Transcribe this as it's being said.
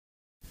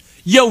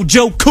Yo,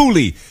 Joe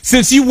Cooley,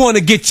 since you want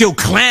to get your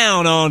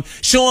clown on,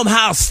 show him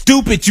how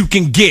stupid you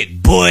can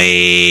get,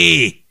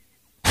 boy.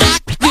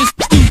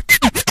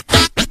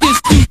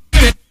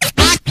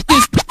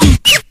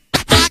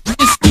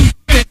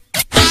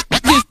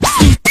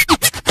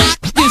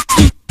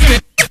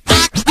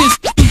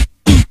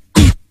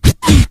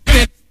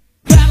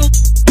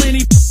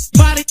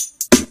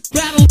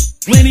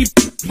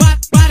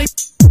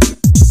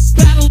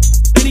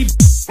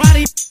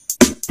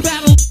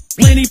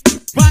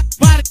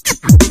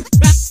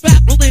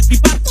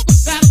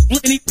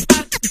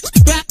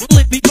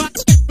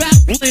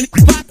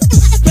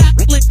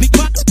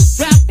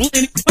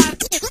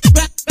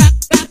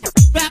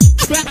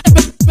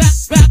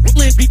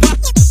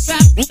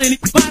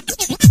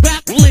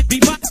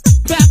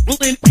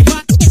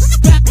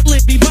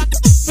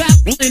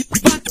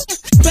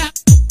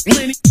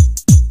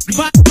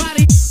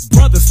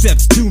 Brother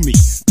steps to me,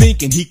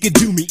 thinking he could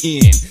do me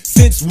in.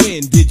 Since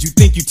when did you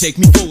think you'd take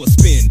me for a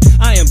spin?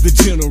 I am the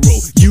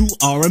general, you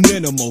are a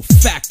minimal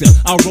factor.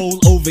 I roll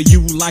over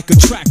you like a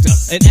tractor.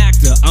 An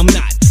actor, I'm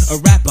not. A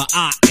rapper,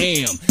 I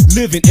am.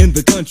 Living in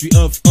the country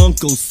of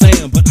Uncle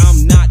Sam. But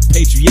I'm not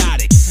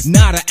patriotic,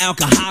 not an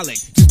alcoholic.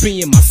 Just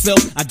being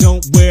myself, I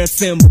don't wear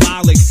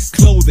symbolic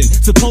clothing.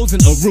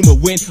 Supposing a rumor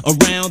went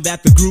around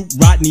that the group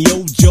Rodney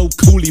O. Joe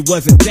Cooley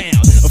wasn't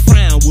down, a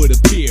frown would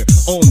appear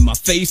on my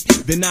face.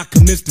 Then I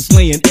commenced to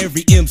slaying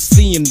every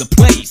MC in the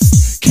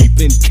place,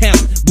 keeping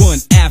count one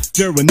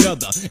after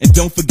another. And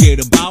don't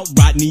forget about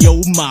Rodney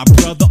O, my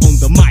brother,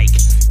 on the mic,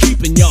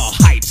 keeping y'all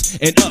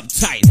hyped and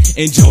uptight,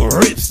 and your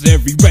rips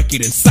every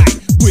record in sight.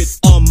 With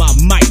all my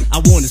might, I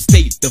wanna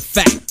state the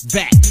fact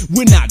that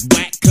we're not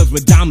whack, cause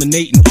we're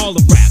dominating all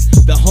of rap.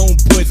 The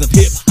homeboys of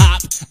hip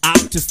hop,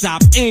 out to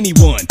stop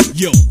anyone.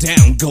 Yo,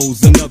 down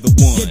goes another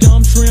one. You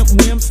dumb shrimp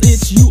wimps,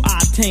 it's you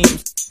I tame.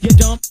 You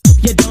dumb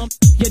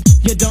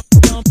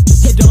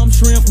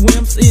shrimp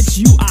wimps, it's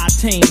you I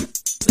tame.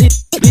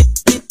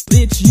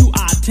 It's you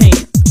I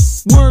tame.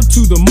 Word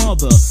to the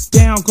mother,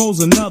 down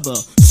goes another.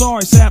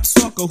 Sorry sap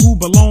sucker who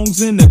belongs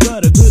in the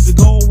gutter. Good to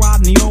go,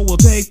 Rodney O will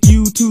take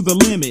you to the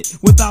limit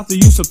without the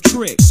use of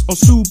tricks or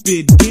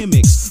stupid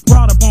gimmicks.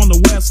 Brought up on the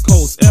west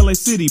coast, LA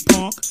City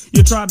punk.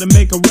 You tried to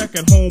make a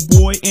record,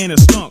 homeboy, and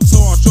it stunk.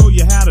 So I'll show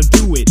you how to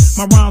do it.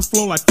 My rhymes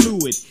flow like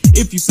fluid.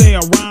 If you say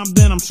a rhyme,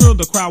 then I'm sure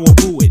the crowd will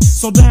boo it.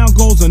 So down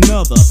goes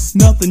another,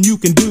 nothing you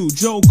can do.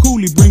 Joe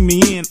Cooley, bring me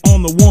in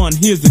on the one,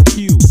 here's the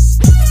cue.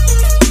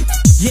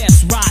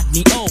 Yes,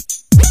 Rodney O.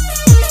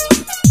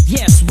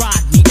 Yes,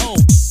 Rodney O.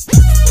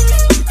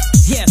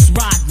 Yes,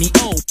 Rodney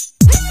O.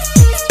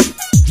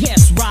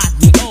 Yes,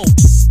 Rodney O.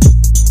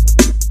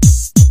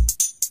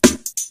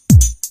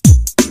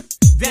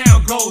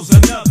 Down goes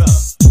another.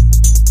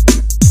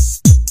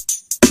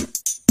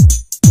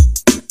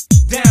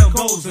 Down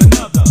goes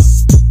another.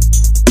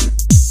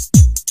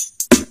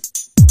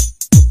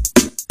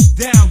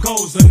 Down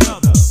goes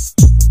another.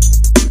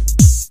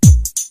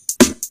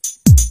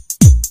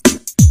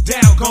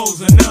 Down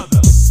goes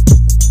another.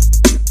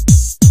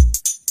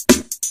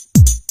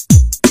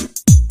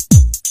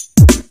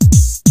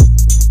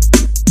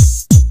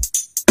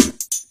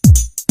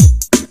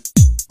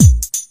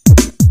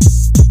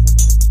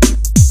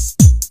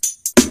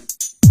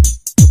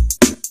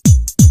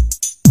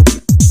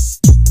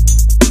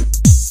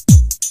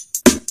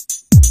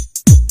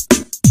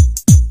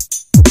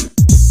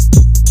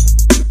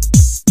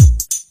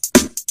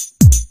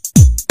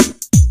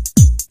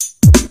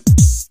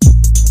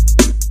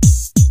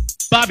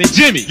 Bobby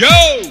Jimmy, yo,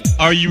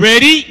 are you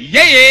ready?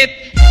 Yeah.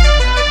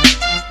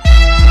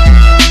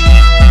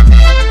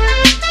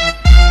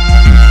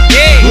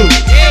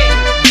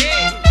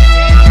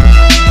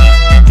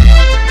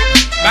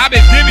 Bobby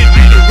Jimmy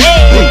to the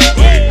road.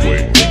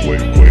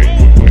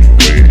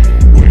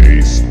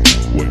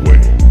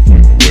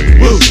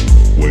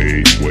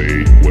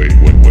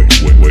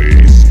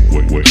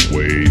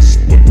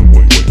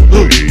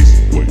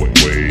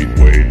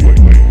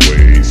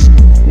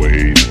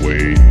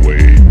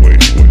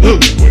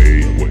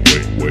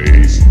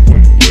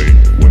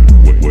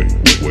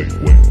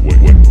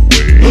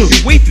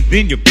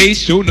 Then your face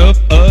showing up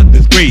a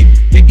disgrace.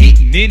 You're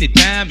eating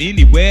anytime,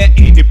 anywhere,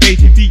 in your face.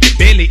 You see your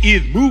belly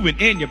is moving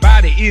and your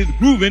body is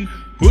grooving.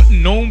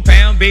 Putting on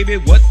pound, baby,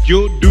 what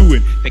you're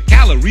doing. The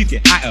calories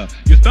get higher,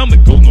 your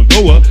stomach goes no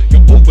lower.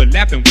 Your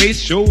overlapping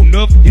waist showing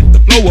up is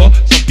the floor.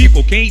 Some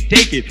people can't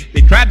take it,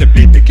 they try to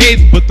beat the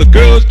case, but the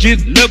girls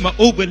just love my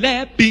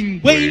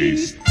overlapping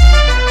waist.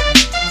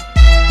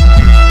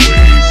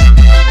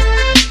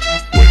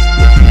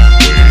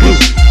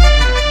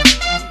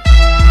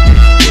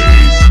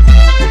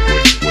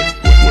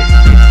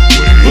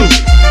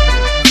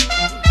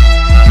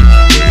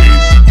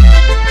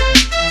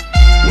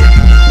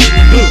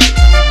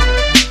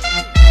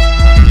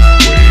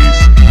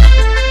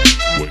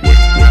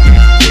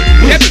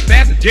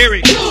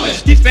 Jerry,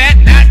 he's fat,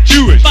 not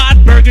Jewish.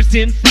 5 burgers,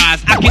 10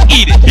 fries, I can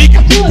eat it. He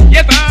can do it.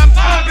 Yes, I'm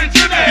Bobby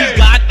Jimmy. He's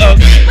got a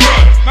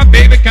my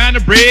favorite kind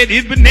of bread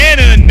is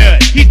banana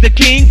nut. He's the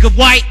king of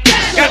white,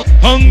 got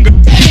hunger.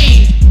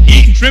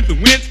 Eating shrimp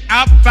and went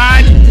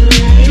outside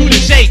to the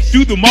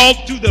to the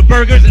malt, to the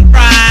burgers and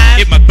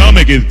fries. if my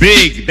stomach is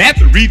big, that's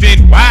the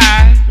reason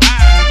why.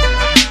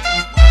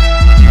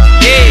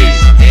 Yeah.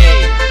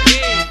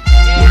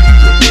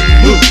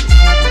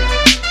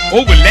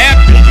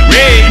 Overlapping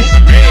ways.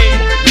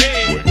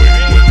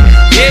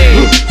 Yeah.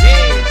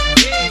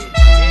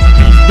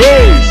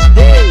 Goes.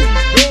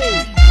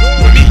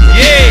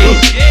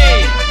 Yeah.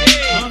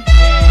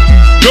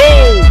 Go.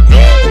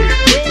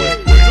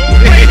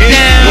 Break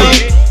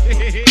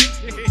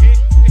down.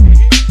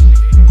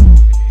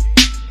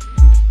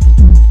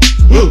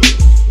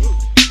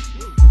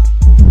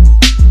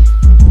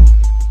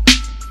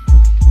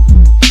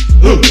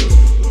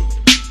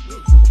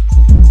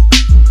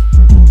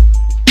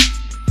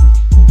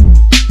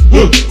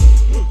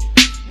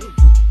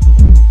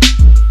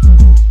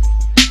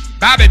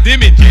 Bobby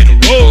Dimmy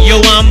General.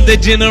 Yo, I'm the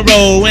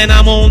general and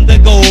I'm on the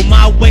go.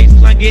 My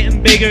waistline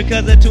getting bigger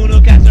cause of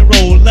tuna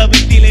casserole.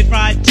 Loving feeling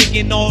fried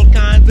chicken, all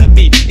kinds of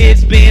meat.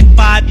 It's been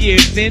 5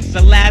 years since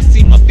I last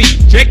seen my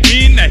feet. Check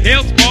in the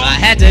health I spa.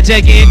 had to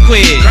check in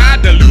quick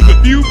Tried to lose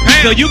a few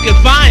pounds. so you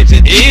can find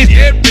it easy.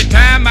 Every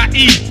time I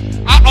eat,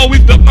 I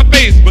always duck my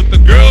face, but the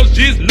girls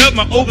just love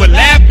my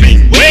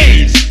overlapping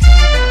waist.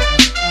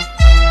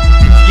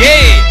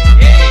 Yeah.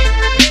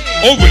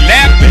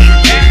 Overlapping.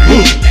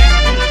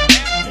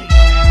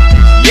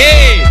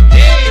 Yeah.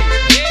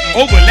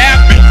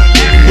 Overlapping.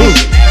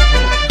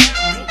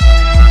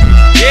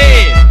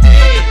 Yeah.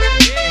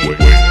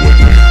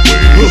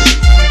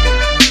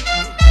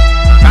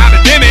 Bobby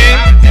Dimmy.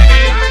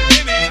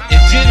 In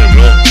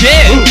general,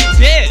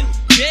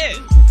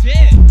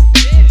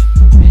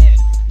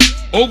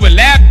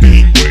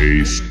 Overlapping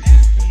waist.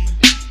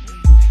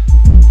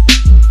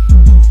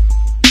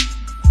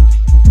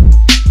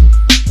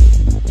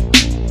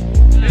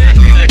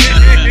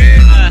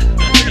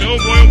 Old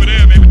boy over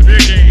there, man, with the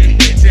big game.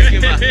 check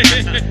him out.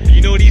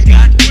 You know what he's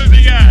got? What's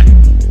he got?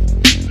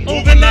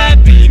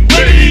 Overlapping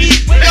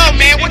waist. Yo,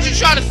 man, what you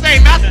trying to say,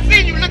 man? I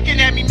seen you looking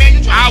at me, man. You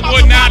I trying to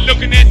was not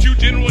looking at you.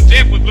 General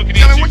Jeff was looking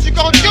Tell at me you. what you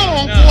gonna do,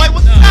 homeboy?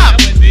 What's up?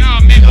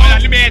 No, man,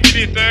 boy, let me ask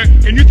you this, sir.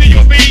 Can you see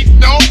your feet?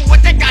 No, but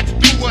what that got to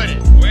do with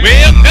it?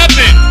 Well,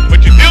 nothing.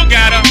 But you still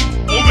got a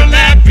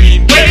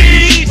overlapping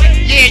waist.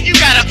 Yeah, you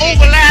got an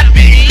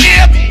overlapping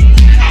lip.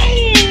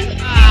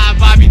 Ah,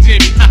 Bobby Jimmy.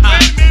 Wait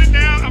a minute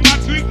now. I'm about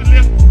to tweak the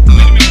lip. Wait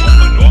a minute.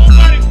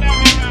 Nobody slap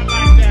me down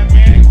like that,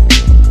 man.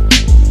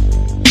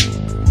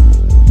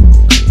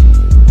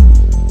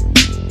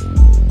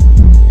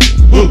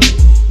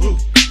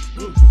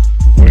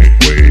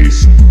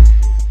 Waist.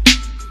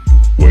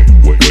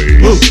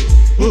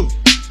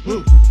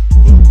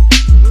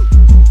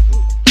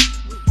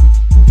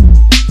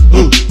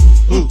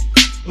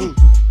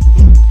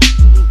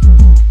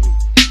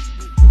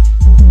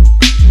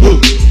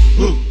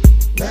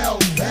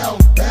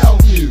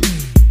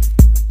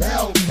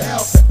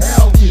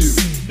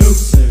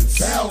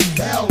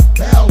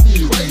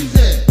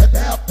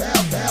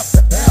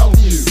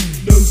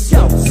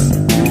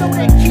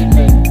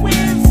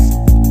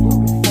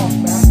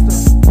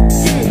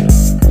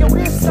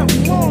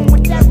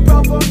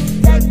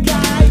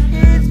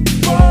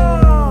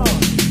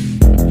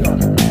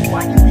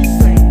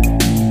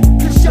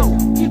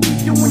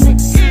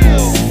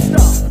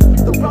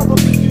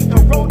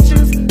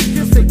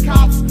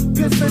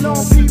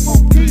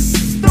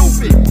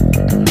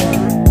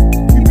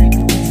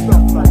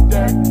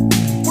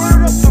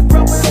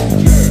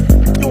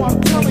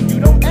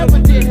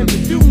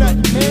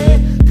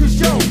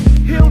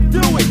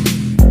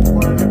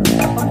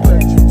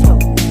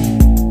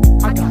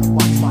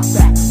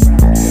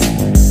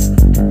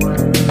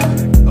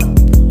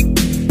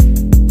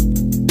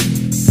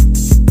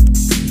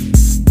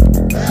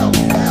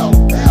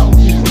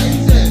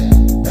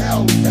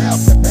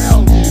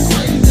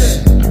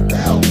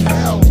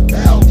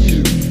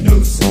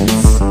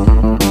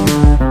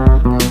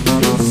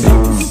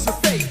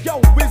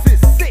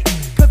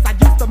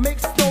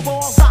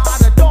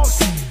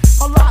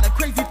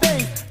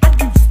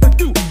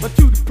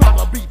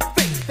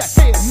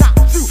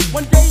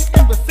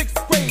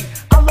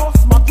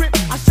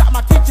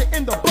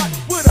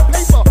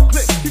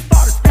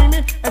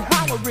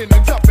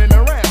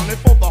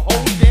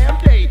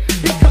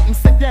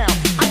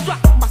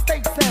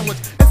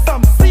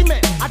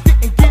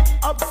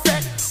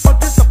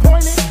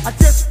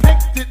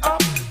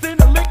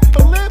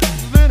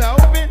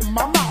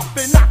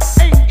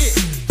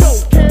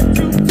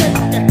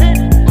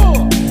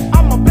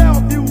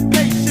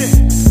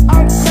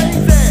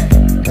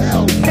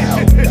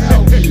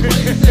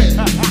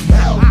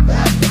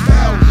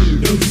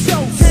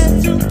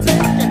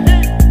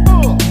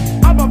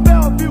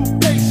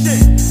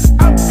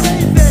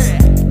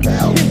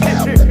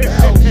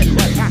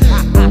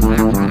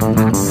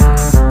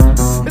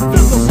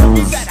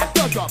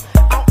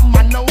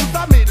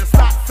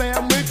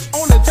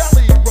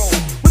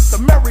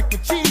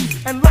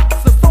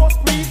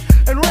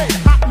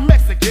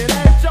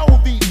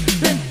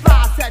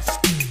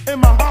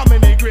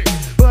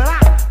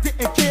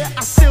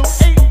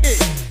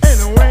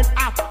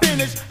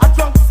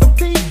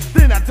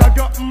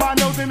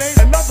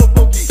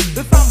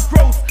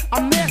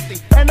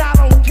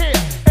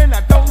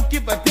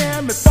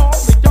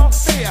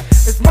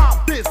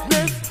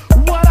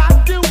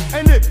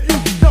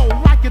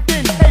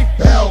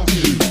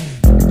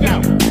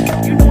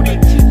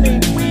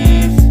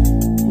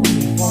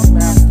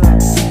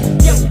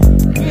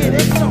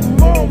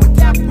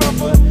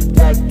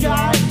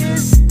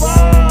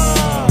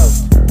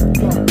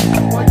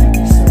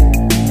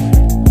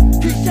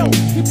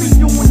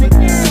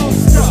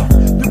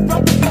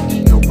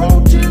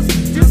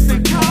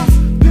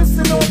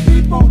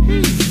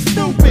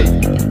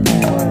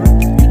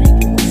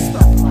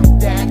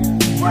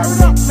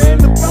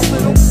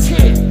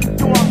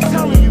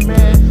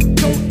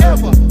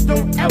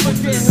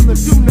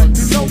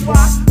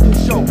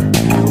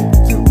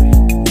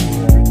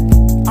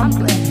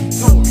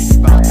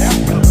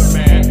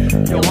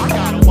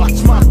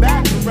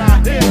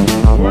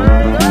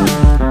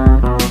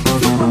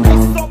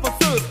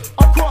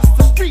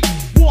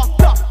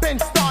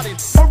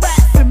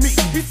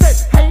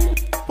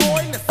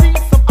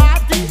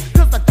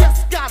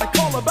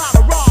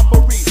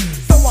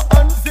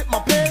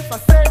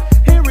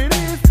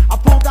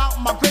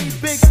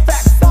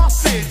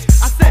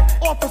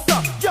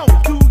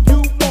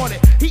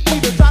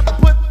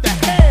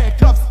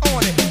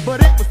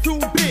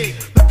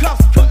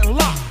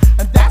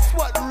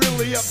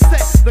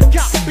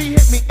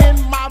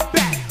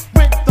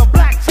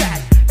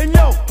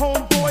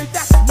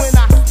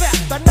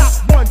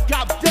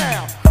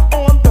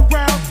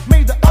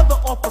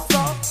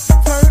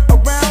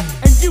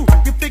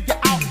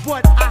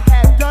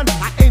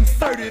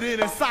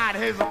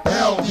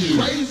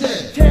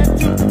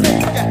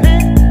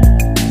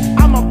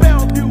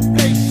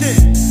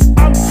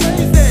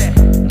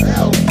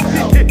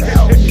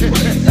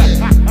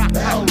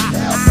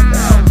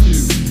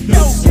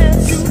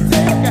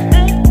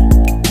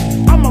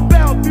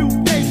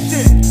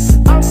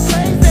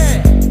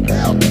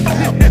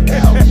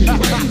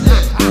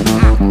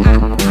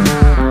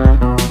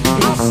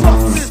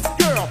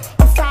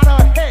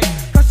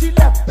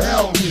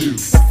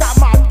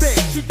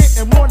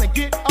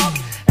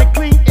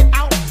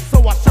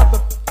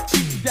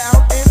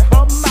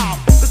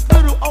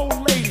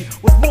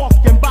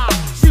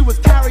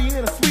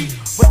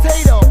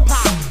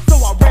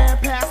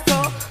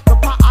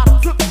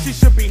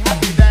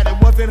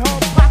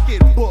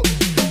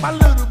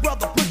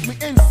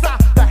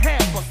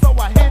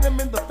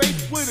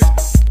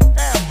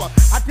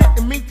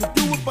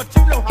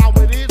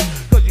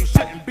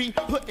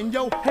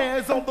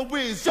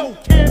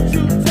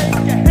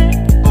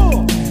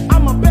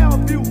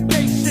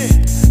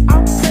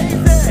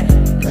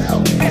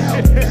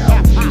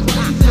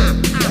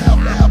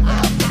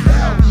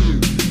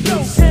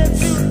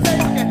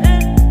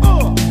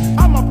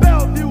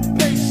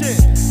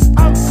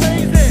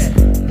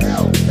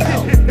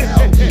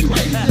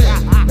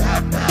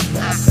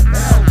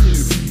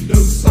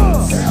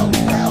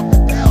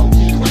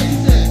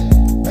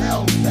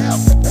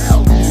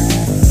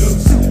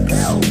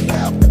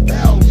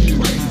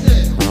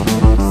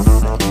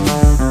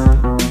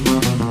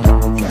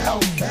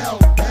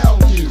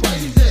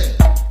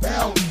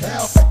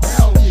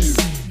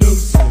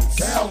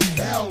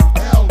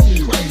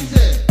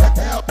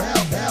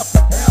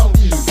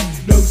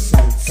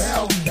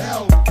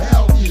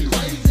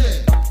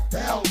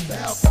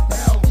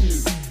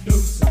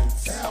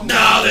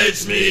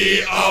 Knowledge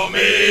me of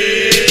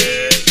me.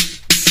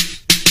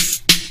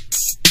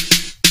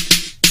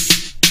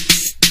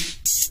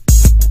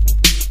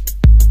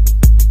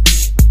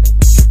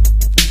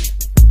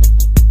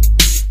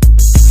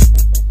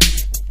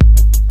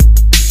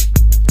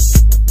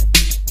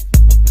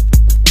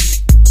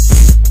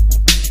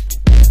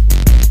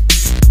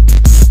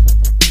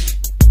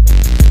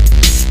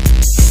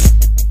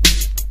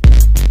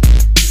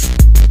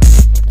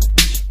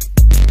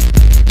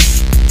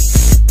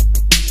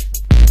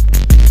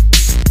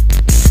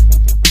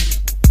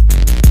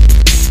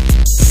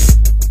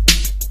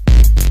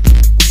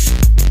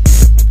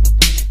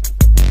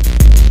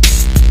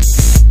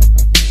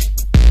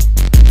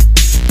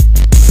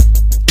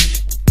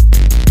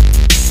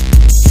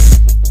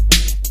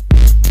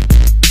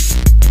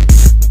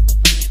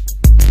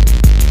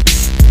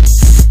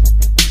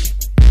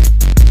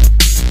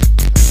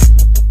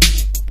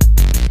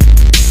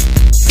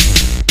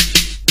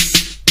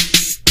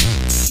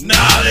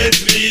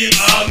 Knowledge me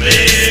of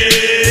me.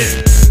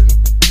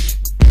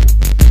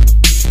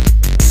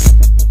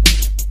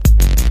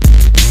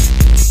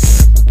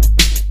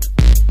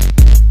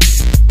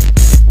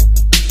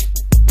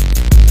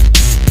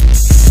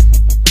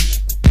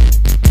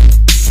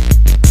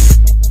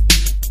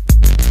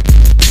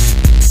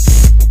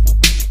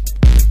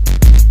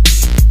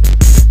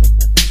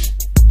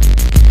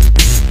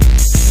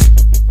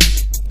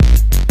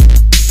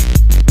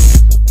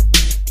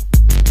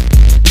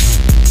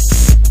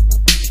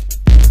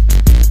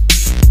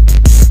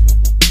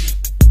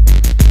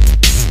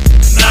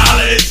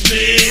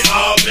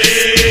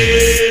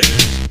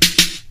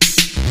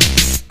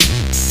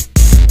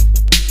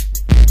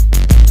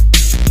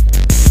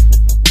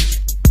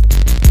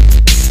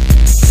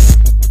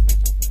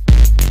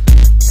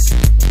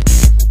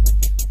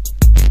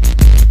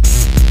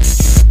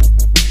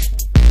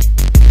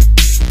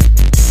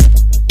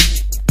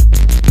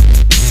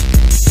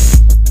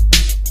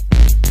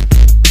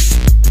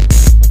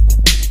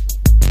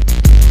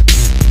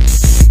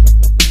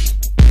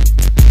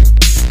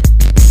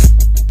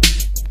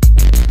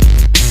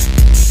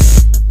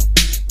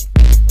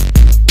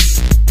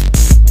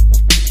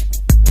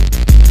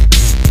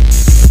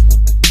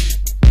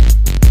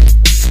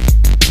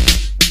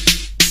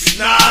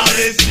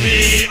 Knowledge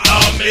me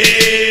of me.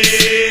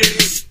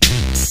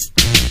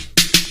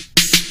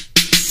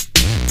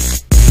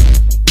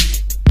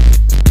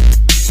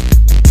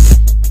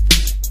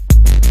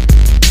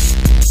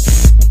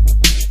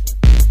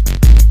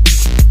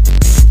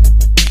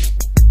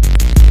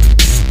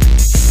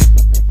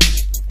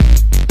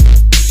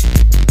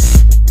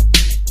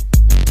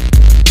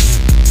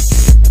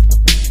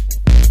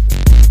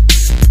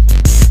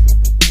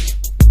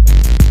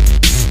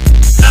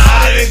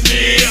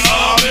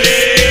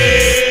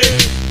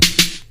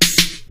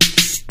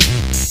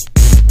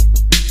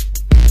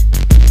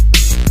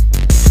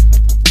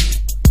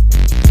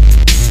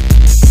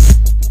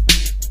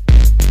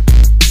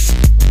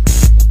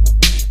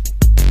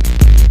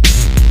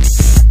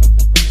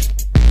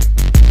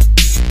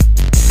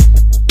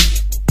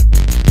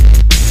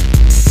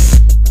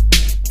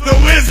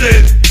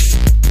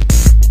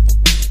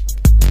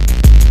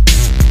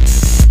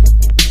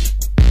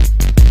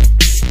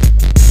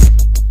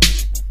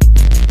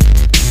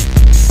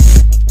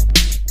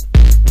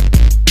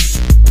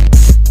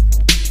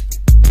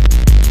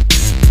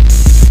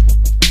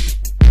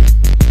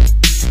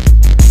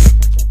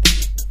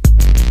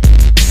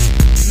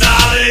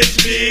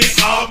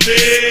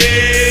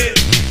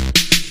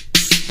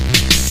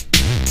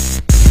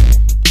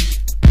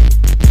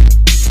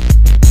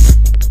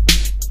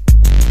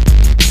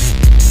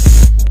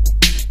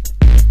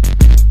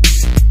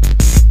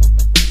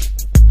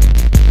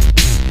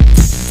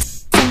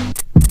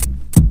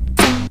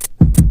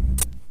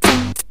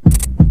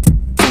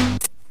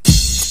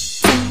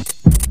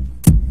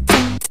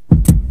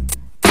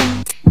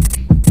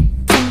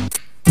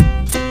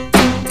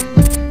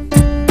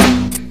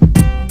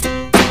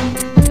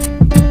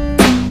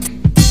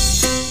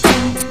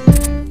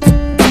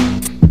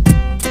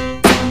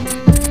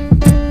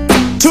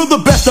 To the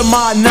best of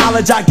my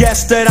knowledge, I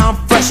guess that I'm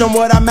fresh on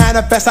what I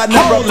manifest. I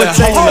never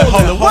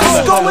pretend.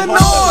 What's going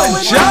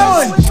on,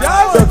 John?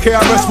 Yo,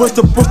 KRS, what's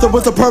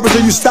the purpose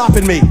of you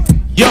stopping me?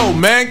 Yo,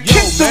 man,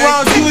 kick the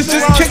round you was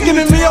just kicking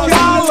in me a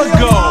while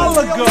ago.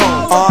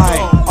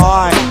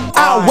 Alright,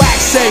 I'll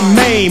wax and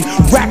maim,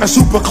 rappers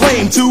who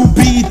proclaim to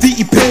be the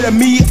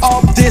epitome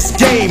of this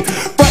game.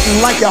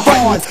 Button like a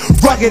hard,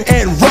 rugged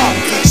and rough,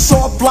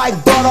 soft like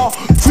butter,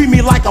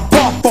 creamy like a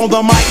puff on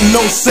the mic. No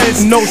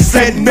sense,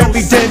 and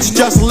very dense.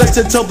 Just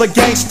listen to the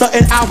gangster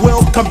and I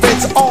will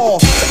convince all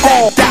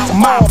doubt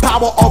my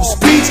power of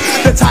speech.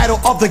 The title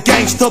of the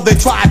gangster they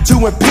tried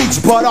to impeach,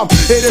 but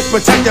it is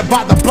protected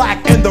by the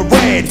black and the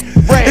red.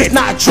 It's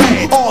not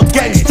true, all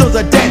gangsters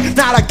are dead.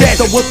 Not a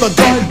gangster with a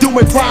gun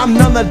doing crime,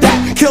 none of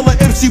that. Killer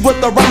MC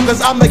with the rhyme,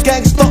 cause I'm the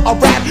gangster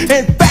of rap.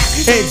 In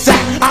fact,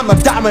 exact, I'm a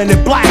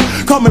dominant black,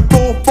 coming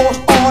full force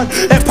on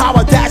and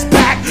power that's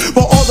back.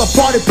 For all the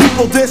party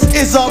people, this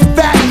is a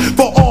fact.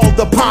 For all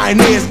the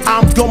pioneers,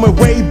 I'm going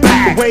way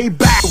back, way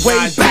back,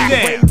 way back,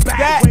 way back.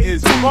 That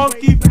is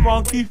funky,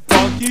 funky,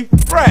 funky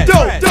fresh.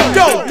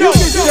 Dope, you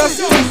can just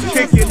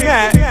keep kicking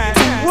that.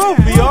 We'll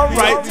be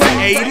alright to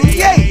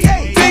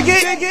 88. Dig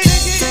it?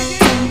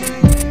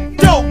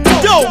 Dope.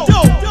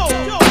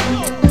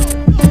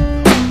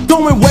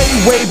 Going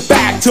way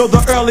back to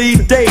the early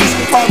days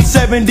of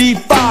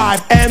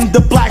 75 and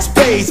the black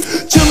space.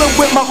 Chillin'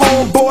 with my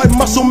homeboy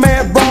Muscle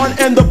Man Ron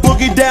and the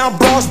Boogie Down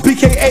Bros,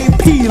 BKA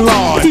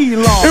P-Lon.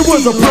 It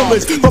was a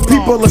privilege for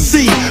people to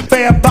see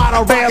Bam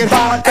Bada,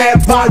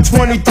 and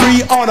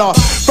 123 on a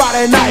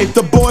Friday night.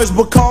 The boys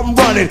would come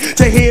running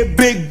to hear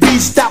big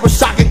beats that was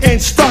shocking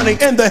and stunning.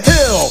 In the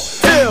hill,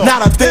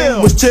 not a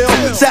thing was chill.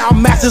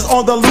 Sound masters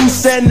on the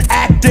loose and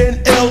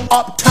acting ill.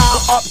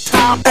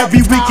 Uptown,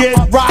 every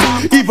weekend rock,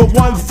 either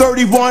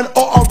 131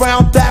 or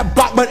around that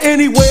block, but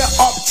anywhere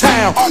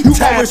uptown, you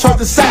always heard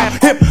the sound.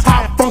 Hip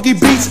hop, funky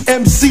beats,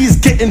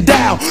 MCs getting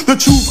down. The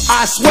truth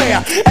I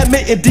swear,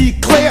 admit and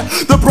declare,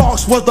 the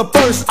Bronx was the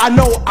first. I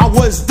know I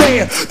was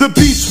there. The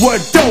beats were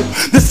dope,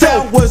 the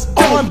sound was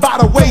on. By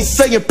the way,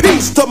 saying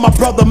peace to my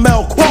brother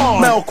Mel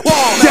Quan.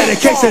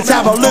 Dedications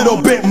have a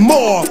little bit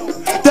more.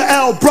 The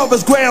L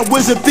Brothers, Grand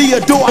Wizard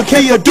Theodore.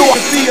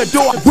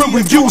 When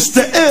we used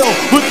to ill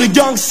with the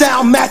young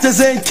sound masters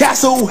in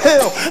Castle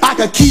Hill. I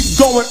could keep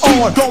going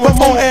on, but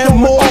more and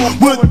more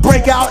with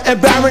Breakout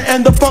and Baron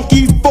and the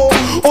Funky Four.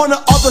 On the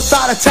other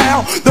side of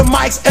town, the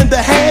mics and the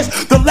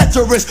hands, the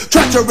lecherous,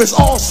 treacherous,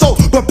 also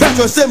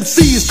perpetuous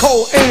MCs,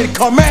 cold in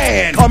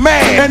command.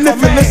 And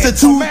if you listen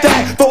to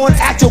that for an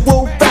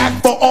actual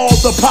fact, for all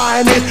the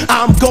pioneers,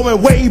 I'm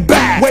going way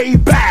back, way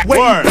back.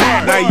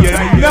 Now you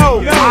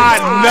know, I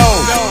know.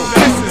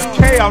 This is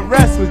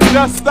KRS with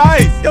Just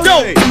Ice.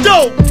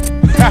 Dope.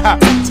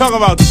 Talk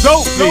about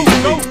dope. Yo,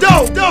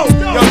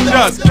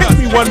 Just, kick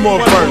me one more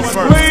verse,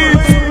 please.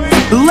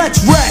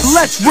 Let's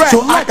rest,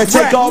 so I can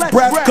take a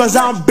breath, cause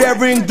I'm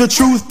bearing the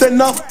truth and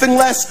nothing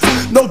less.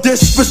 No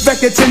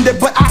disrespect intended,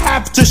 but I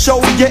have to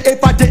show you.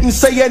 If I didn't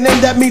say your name,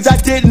 that means I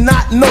did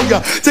not know you.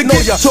 To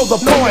get to the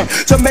point,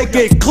 to make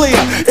it clear,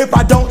 if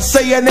I don't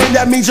say your name,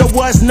 that means you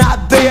was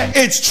not there.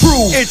 It's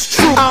true.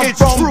 I'm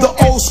from the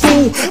old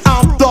school,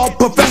 I'm the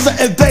professor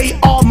and they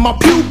are my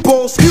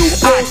pupils.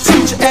 I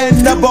teach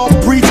and never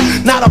preach,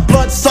 not a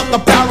bloodsucker,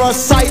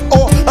 parasite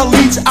or a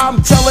leech.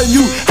 I'm telling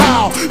you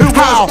how it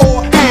was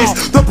or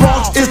is. The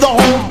Bronx is the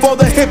home for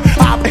the hip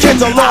hop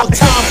kids. A long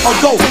time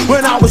ago,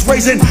 when I was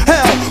raising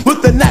hell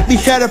with the nappy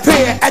headed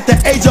pair at the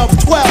age of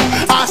 12,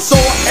 I saw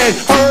and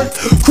heard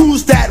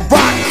crews that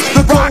rock.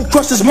 The Bone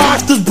Crushers,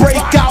 monsters,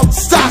 breakout,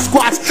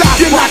 Sasquatch.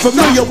 You're not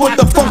familiar with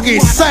the funky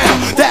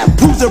sound, that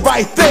proves it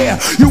right there.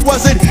 You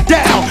wasn't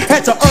down,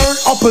 had to earn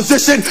a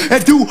position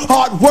and do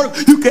hard work.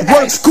 You can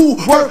work school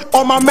work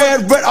on my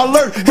man Red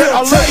Alert.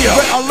 He'll tell you,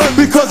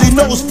 because he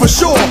knows for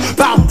sure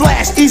about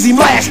Flash, Easy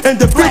Mash, and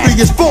the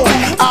Furious 4.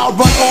 I'll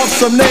run off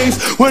some names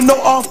with no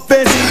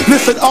offense.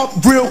 Listen up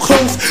real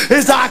close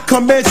as I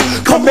commence.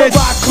 Come on,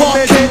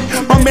 Clark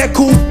Kent, my man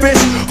Cool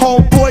Fish,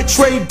 homeboy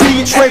Trey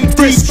D,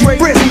 Frisky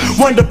Brisk,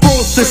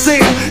 wonderful,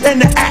 sincere in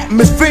the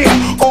atmosphere.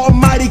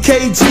 Almighty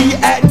KG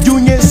at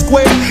Union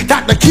Square,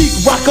 got to keep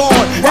rock on,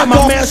 and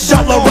my man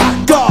Shala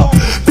Rock up.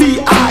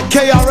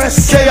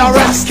 B-I-K-R-S,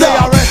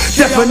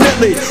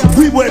 definitely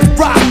we would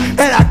rock,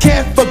 and I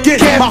can't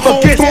forget my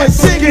homeboy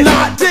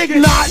Dig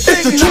Not.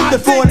 It's the truth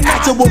and for an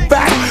actual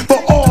fact. For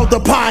all the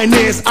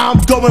pioneers, I'm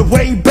going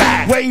way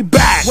back.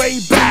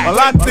 Well,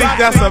 I think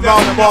that's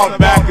about far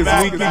back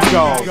as we can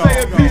go.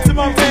 Saying peace to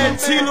my man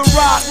Chila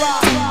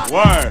Rock.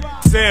 Word.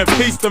 Saying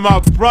peace to my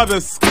brother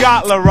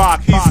Scott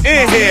LaRock. He's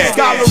in here.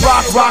 Scott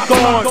LaRock, rock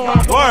on.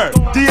 Word.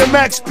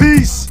 DMX,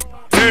 peace.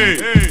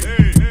 Peace.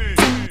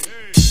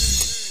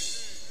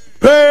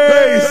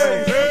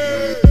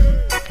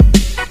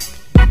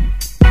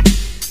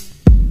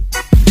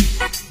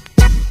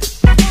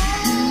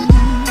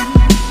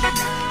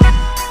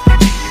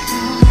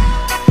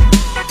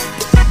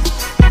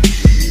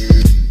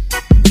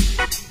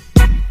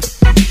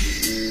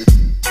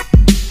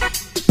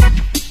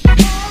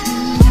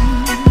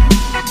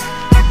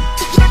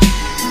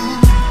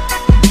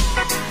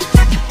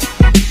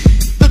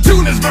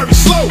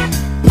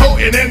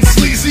 And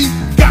sleazy,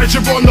 gotta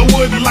jump on the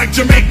wood like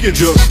Jamaican.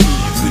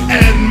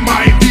 And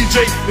my DJ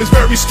DJ is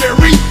very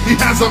scary. He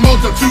has a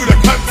multitude of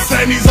cuts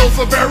and he's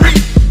also very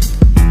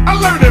a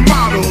learning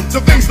model to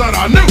things that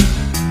are new,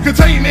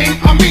 containing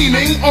a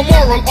meaning, a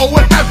moral, or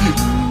what have you.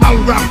 I'll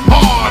rap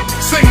hard,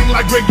 sing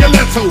like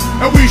Rigoletto,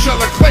 and we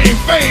shall acclaim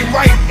fame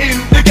right in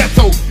the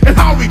ghetto. And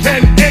how we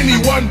can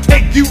anyone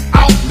take you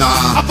out?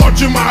 Nah, I thought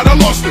you might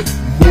have lost it.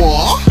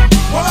 What?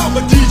 Well, I'm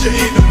a DJ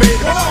in the bed.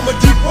 Well, I'm a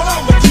DJ in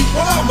the bed.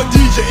 Well, I'm a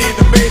DJ in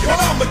the bed.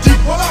 Well, I'm a DJ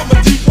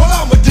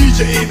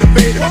in the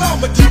bed. Well,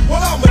 I'm a DJ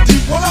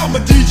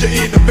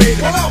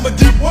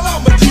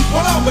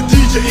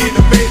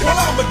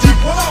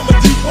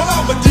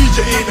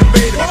in the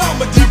bed.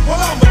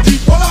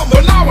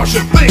 But now I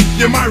should think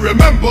you might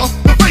remember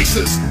the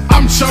faces.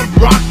 I'm Chubb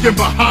rockin',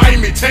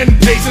 behind me 10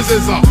 paces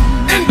is a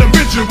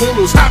individual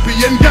who's happy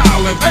and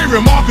gallant, a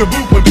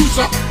remarkable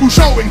producer who's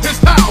showing his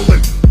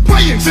talent.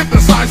 Playing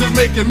synthesizers,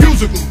 making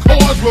musical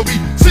chords. We'll be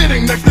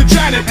sitting next to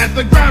Janet at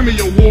the Grammy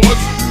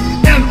Awards.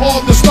 And all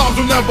the stars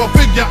will never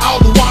figure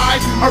out why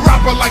a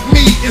rapper like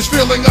me is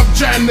filling up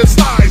Janet's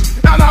thighs.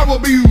 And I will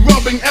be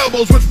rubbing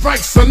elbows with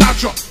Frank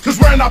Sinatra, cause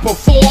when I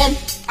perform,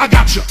 I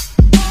gotcha.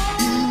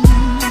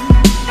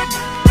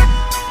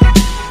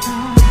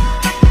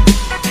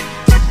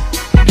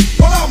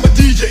 Well, I'm a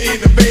DJ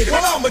in the bed.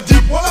 Well, I'm a DJ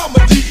in the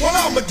bed. Well,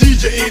 I'm a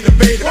DJ in the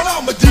bed. Well,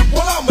 I'm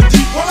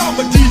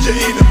a DJ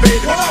in the bed.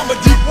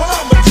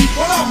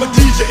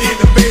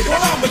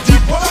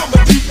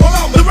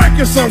 The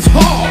record sounds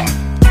hard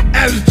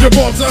as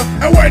Gibraltar,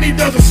 and when he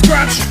does a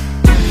scratch,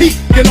 he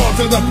can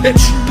alter the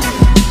pitch,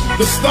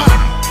 the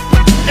style,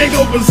 and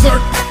go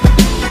berserk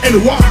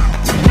and wild.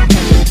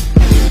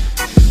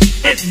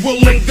 It will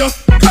linger,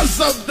 cause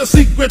of the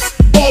secrets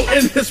all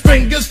in his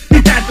fingers. He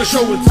had to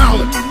show his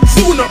talent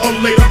sooner or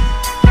later.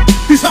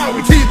 He's how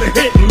we see the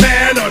hit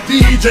man or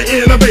DJ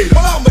innovator.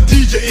 Well, I'm a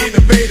DJ in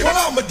the bed. Well,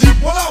 I'm a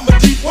DJ in the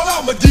bed. Well,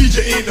 I'm a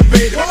DJ in the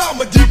bed. Well, I'm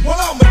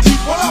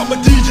a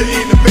DJ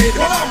in the bed.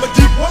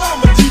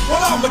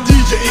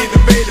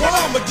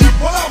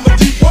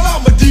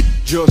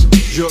 Just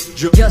easy.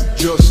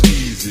 Just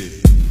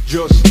easy.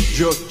 Just easy.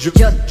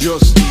 Just easy. Just easy.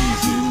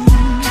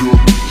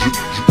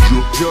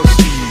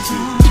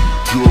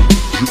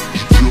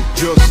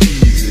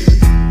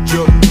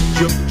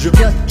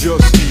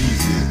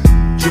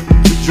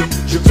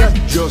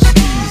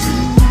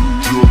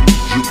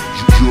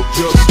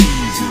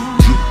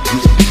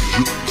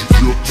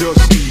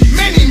 Just easy.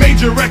 Many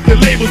major record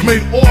labels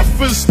made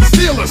offers to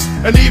steal us,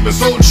 and even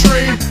so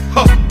Trade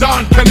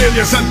Don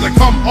Cornelius said to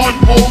come on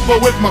over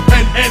with my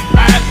pen and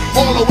pad.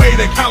 All the way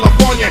to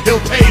California,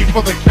 he'll pay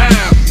for the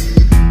cab.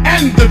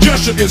 And the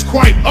gesture is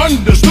quite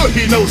understood.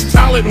 He knows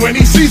talent when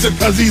he sees it,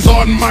 cause he's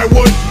on my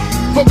wood.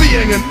 For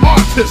being an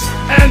artist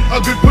and a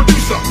good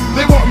producer,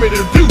 they want me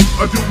to do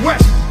a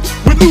duet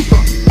with Luther.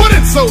 But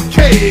it's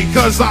okay,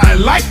 cause I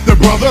like the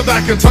brother.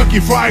 That Kentucky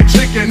Fried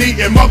Chicken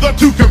eating mother.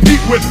 To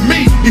compete with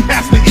me, he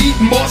has to eat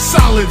more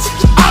salads.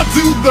 I'll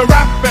do the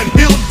rap and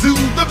he'll do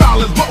the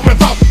ballads. But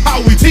without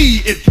Howie T,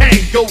 it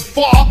can't go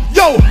far.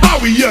 Yo,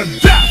 Howie, you're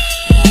deaf.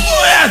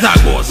 Esa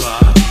cosa.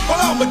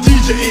 Well, I'm a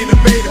DJ in the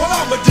bed. Well,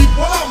 I'm a DJ in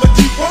the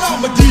bed. Well,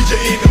 I'm a DJ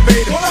in the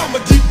bed. Well,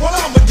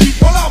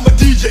 I'm a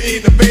DJ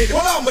in the bed.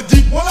 Well, I'm a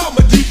DJ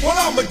in the bed.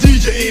 Well, I'm a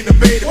DJ in the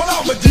bed. Well,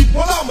 I'm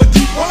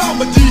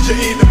a DJ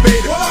in the bed.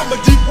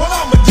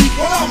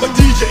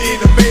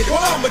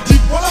 Well, I'm a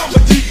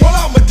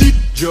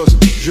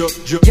just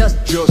easy.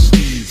 Just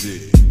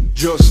easy.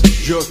 Just easy. Just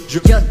easy.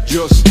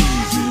 Just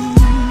easy.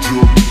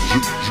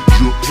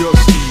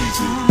 Just easy.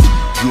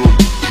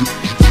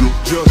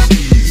 Just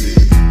easy.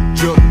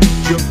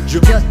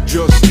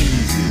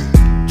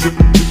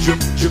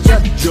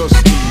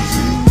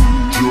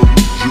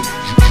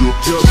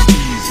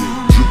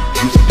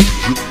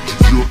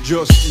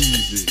 Just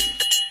easy.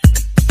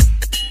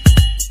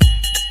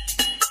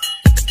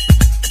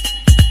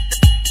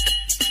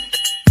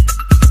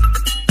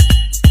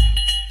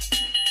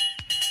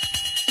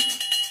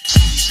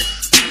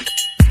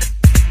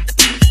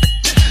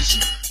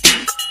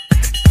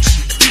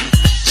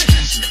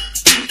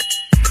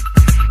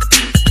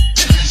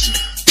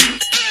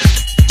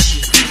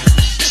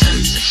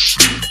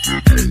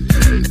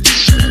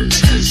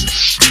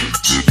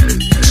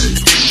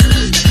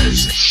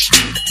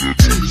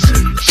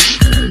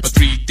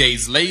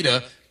 Days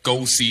later,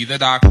 go see the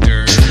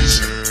doctor.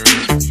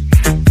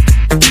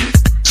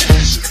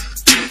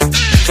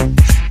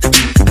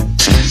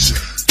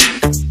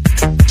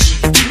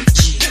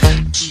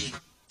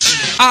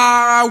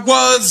 I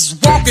was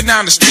walking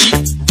down the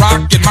street,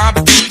 rocking my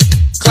beat,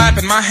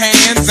 clapping my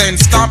hands and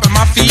stomping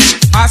my feet.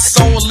 I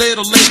saw a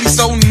little lady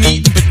so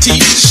neat and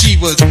petite. She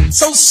was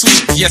so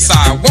sweet, yes,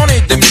 I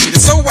wanted to meet her.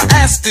 So I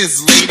asked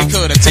this lady,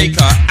 could I take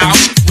her out?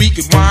 We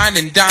could wine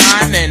and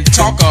dine and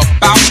talk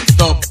about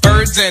the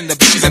birds and the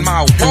bees in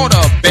my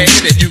water bed.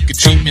 And you could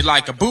treat me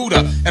like a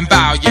Buddha and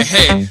bow your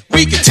head.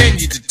 We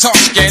continued to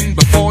talk, and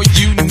before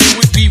you knew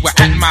it, we were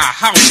at my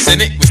house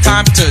and it was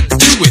time to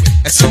do it.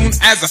 As soon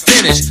as I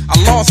finished, I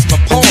lost my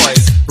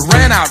poise,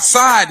 ran went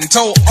outside and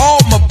told all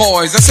my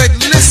boys. I said,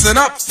 listen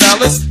up,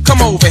 fellas,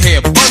 come over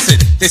here, bust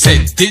it. They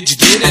said, did you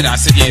get it? I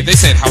said, yeah. They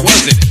said, how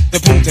was it? The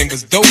boomthang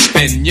was dope,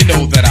 and you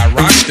know that I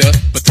rocked her.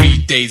 But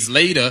 3 days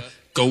later,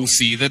 go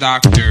see the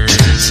doctor.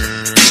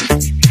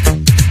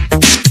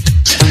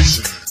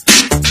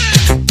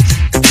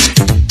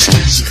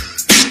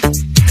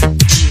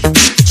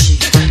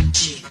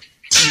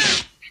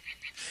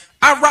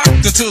 I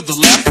rocked her to the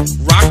left,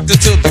 rocked her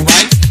to the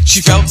right.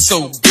 She felt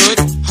so good,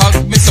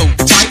 hugged me so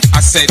tight.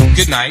 I said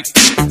goodnight.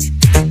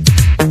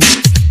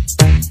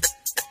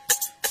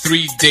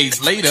 3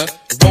 days later,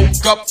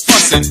 woke up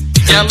fussing,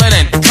 yelling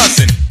and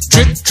cussing.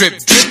 Drip, drip,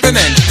 dripping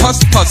and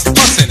puss, puss,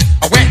 pussin'.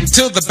 I went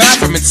into the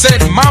bathroom and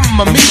said,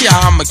 Mamma mia,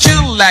 I'ma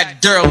kill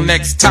that girl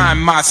next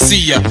time I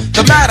see ya.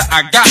 The madder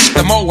I got,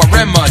 the more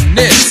I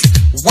reminisce.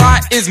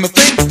 Why is my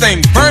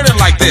thing burning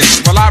like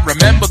this? Well, I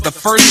remember the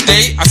first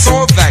day I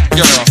saw that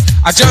girl.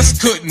 I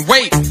just couldn't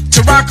wait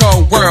to rock her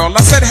world.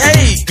 I said,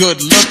 hey,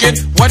 good looking,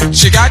 what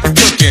you got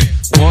cooking?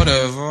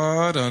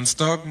 Whatever, done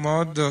stuck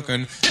my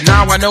duckin'.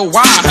 Now I know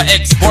why her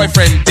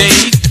ex-boyfriend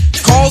Dave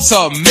calls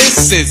her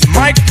Mrs.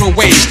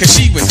 Microwave, cause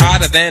she was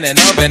hotter than an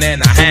oven,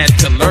 and I had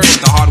to learn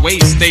the hard way.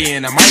 Stay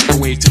in a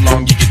microwave too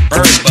long, you get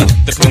burned. But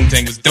the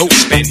boomthang was dope,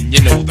 and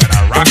you know that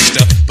I rocked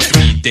her. But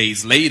 3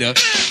 days later,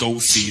 go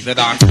see the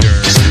doctor.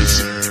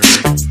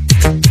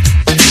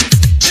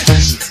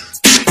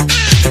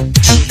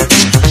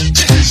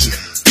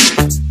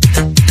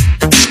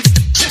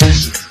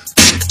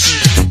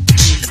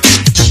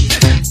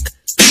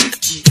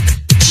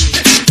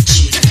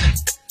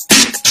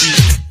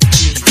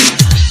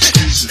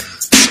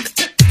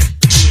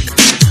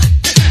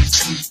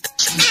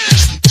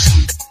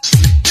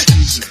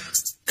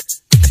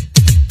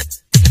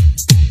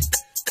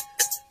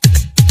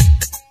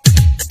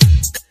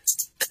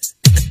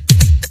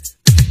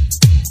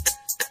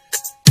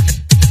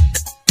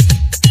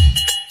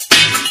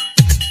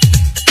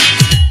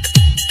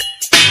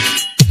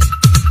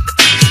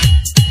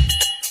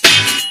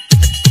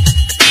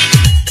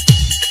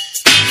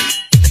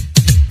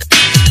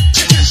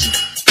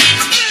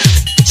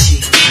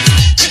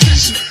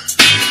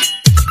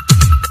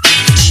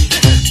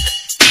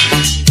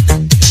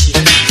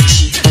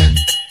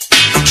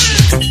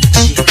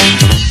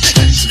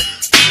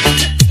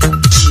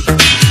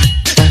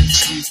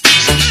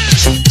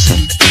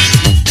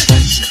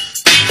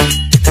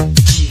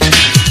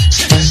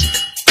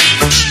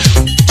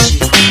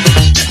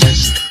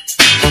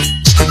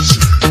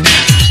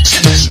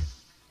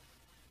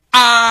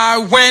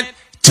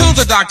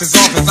 Doctor's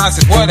office, I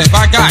said, what have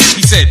I got?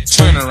 He said,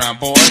 turn around,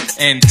 boy,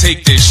 and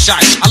take this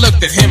shot. I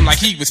looked at him like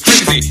he was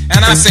crazy,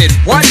 and I said,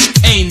 what?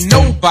 Ain't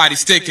nobody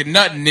sticking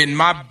nothing in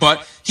my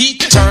butt. He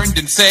turned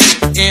and said,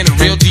 in a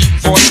real deep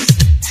voice,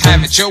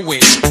 have it your way,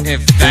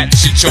 if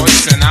that's your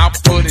choice, and I'll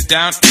put it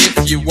down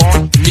if you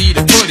want me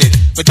to put it.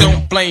 But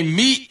don't blame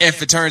me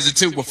if it turns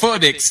into a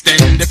foot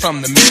extended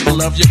from the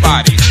middle of your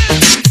body.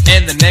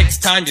 And the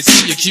next time you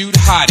see a cute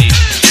hottie,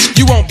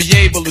 you won't be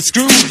able to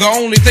screw. The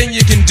only thing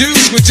you can do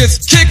is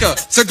just kick her,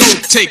 so go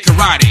take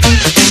karate.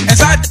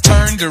 As I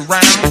turned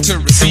around to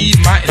receive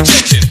my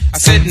injection, I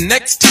said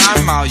next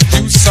time I'll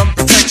use some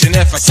protection.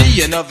 If I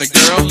see another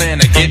girl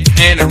and I get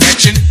an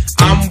erection,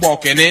 I'm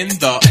walking in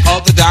the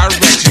other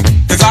direction.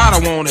 Cause I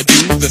don't wanna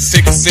do the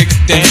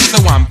 6-6 dance,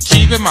 so I'm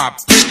keeping my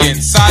prick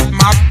inside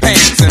my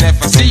pants. And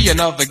if I see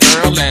another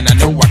girl and I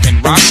know I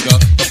can rock her,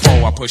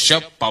 before I push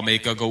up, I'll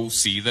make her go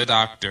see the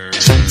doctor.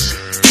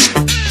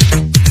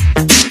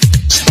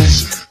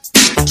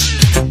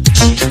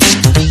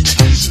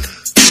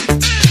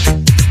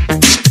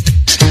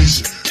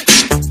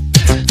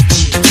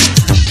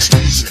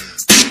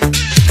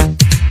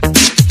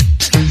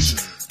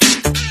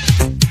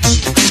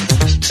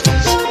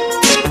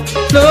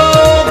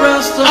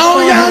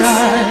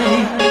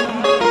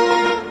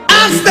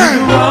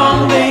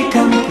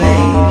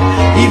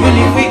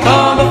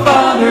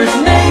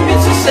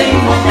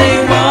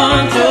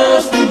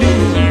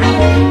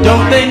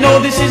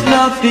 This is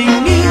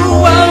nothing new.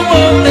 Well,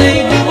 won't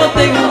they do what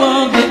they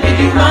want? Let me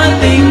do my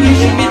thing. You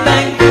should be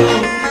thankful.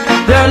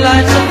 Their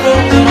lights of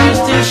hope are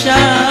still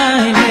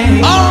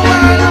shining.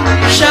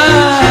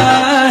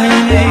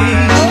 Shining.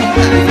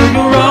 If we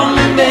do wrong,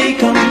 they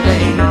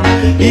complain.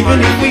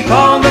 Even if we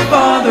call the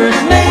Father's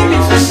name,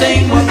 it's the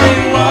same what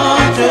they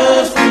want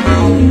us to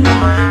do.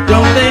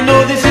 Don't they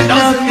know this is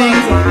nothing?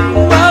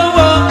 Well,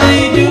 won't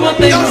they do what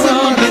they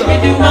want? Let me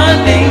do my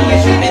thing. You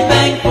should be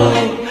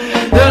thankful.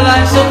 Their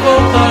lights of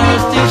hope are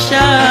still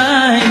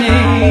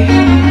shining,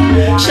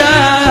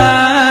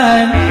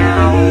 shining.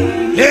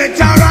 Let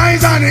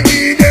arise and the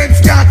Eden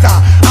scatter.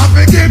 I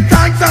forgive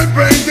thanks and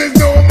praises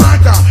no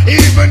matter.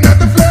 Even if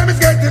the flame is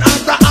getting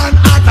hotter and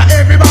hotter,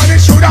 everybody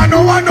should I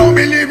know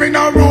me live in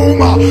a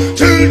rumor.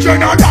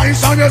 Children are dying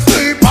on your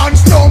sleep and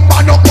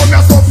slumber. No come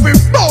here so we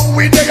bow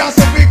with they are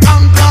so we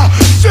conquer.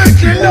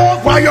 Strictly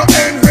love while you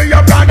envy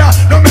your brother.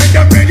 No make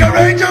them bring your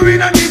angel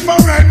in a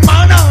different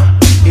manner.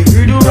 If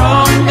you do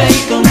wrong, they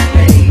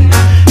complain.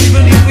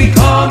 Even if we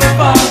call the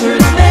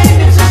Father's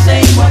name, it's the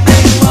same what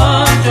they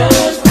want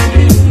us to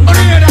do.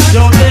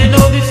 Don't they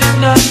know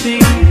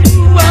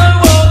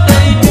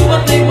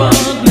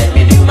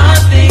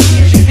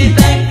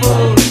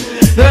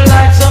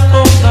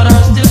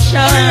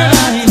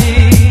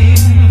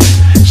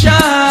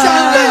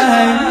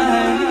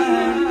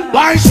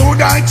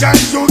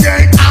chance to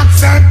gain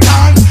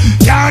acceptance.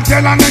 Can't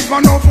tell a next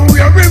man off who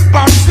we're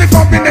pants. Lift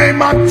up the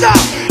name of Jah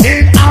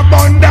in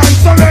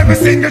abundance. So every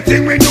single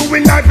thing we do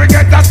in life we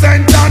get a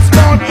sentence.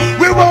 But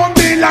we won't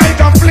be like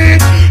a fleet,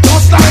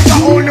 just like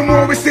the only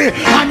more we see.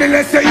 And the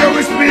less say you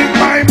will speak,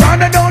 my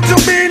brother, don't you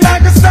be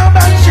like a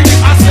stubborn sheep.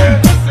 I say,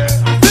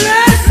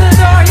 blessed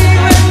are ye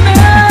when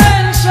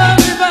men shall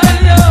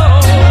revile you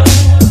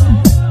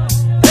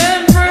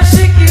and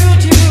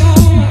persecute you,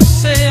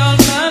 say all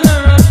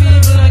manner of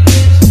evil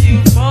against you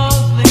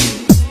falsely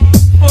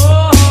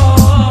for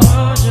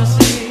your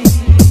sake.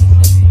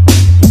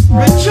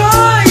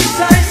 Rejoice,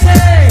 I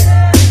say,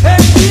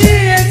 and be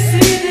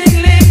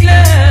exceedingly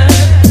glad,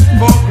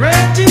 for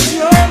great is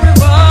your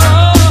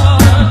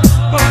reward.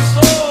 For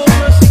so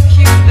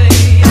persecute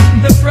they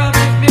the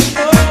prophet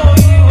before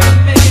you and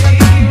me.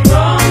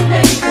 Wrong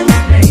they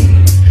complain,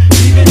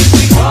 even if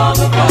we call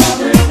the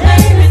Father's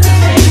name, it's the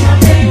same what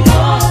they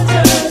want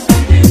us to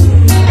do.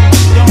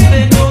 Don't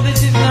they know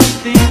this is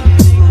nothing?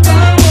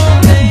 Why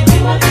won't they do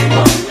what they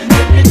want? And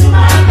if they do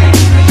my thing,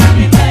 we should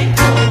be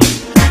thankful.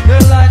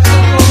 Their lights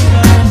are supposed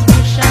us to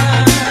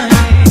shine,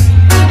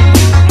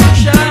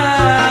 shine.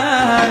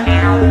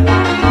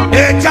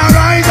 it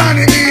arise and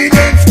the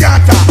Eden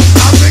scatter.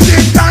 And we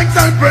give thanks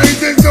and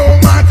praises no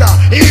matter.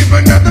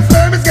 Even if the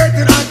flame is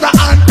getting hotter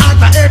and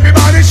hotter,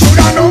 everybody should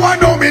know I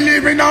don't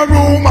believe in a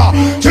rumor.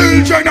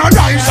 Children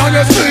arise and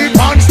you sleep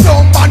and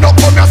slumber. No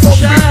come here so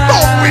we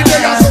fuck with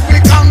there so we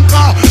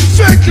conquer.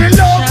 Strictly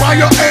love for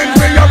your end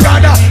with your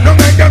brother. No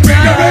make them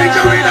bring your rage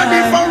in a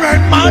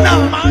different manner.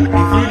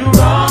 If we do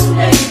wrong,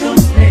 they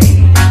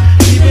complain.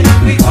 Even if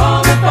we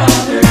call the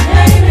Father's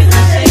name, it's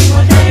the same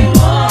what they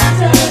want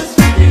us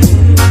to do.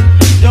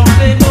 Don't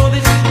they know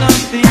this is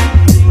nothing?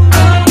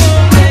 Why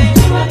won't they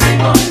do what they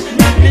want? And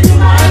if they do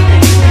my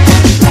thing, we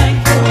should be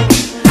thankful.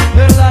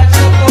 Their lights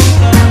are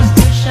supposed us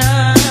to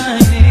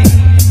shine,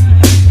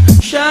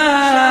 shine.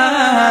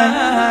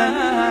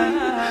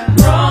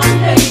 Wrong,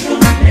 they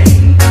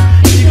complain.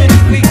 Even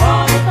if we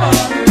call the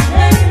Father's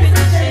name, it's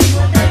the same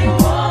what they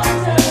want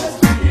us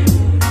to do.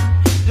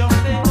 Don't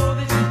they know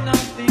this is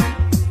nothing?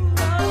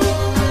 Why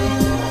won't they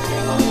do what they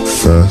want?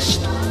 First,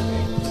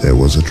 there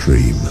was a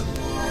dream.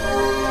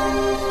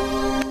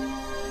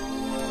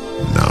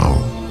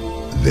 Now,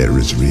 there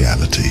is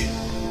reality.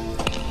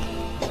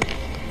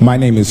 My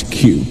name is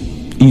Q,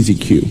 Easy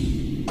Q.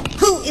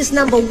 Who is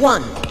number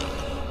one?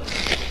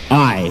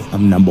 I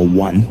am number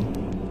one.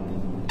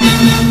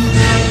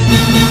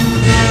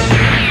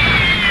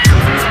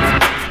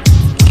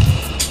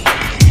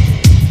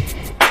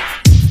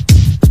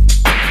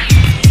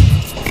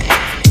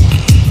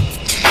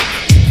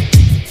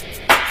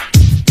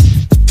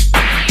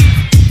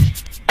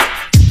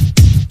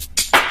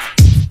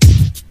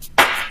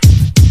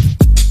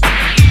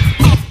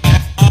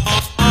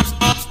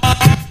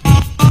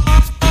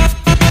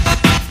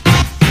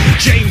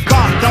 James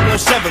Bond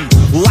 007,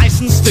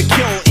 licensed to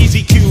kill.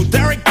 Easy Q,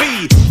 Derek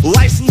B,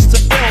 licensed to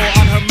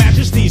ill on Her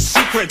Majesty's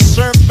Secret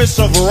Service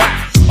of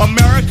Rap.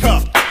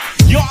 America,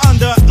 you're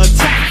under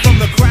attack from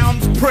the Crown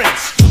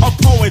Prince of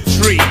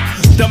Poetry.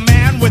 The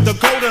man with the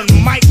golden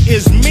mic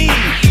is me.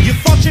 You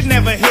thought you'd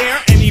never hear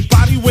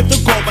anybody with the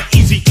gold, but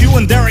Easy Q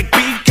and Derek B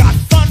got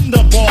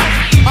thunderballs.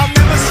 I'll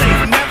never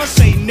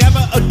say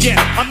never again.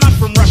 I'm not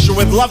from Russia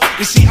with love,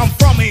 you see I'm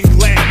from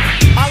England.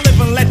 I'll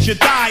live and let you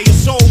die, your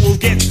soul will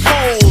get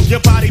cold. Your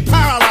body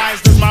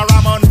paralyzed as my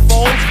rhyme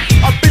unfolds.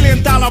 $1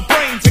 billion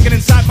brain ticking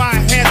inside my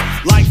head.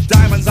 Like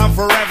diamonds, I'm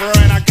forever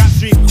and I got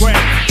street cred.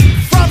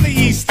 From the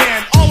East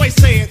End, always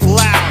say it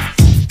loud.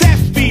 Deaf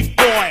beat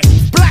boy,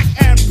 black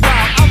and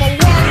proud. I'm a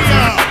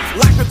warrior,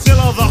 like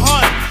Attila the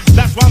Hun.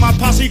 That's why my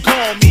posse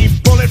call me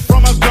Bullet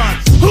from a Gun.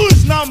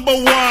 Who's number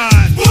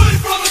one? Bullet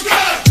from a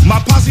gun. My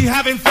posse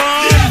having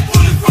fun? Yeah,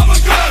 bullet from a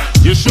gun.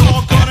 You're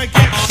sure gonna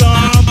get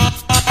some.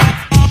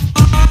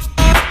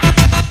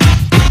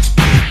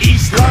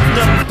 East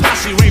London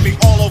posse raving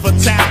all over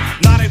town.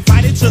 Not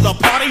invited to the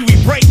party, we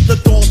break the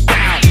door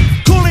down.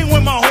 Cooling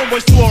with my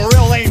homeboys to a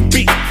real lame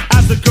beat.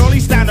 As the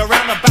girlies stand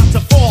around about to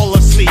fall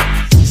asleep.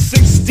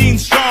 16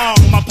 strong,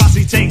 my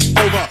posse take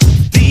over.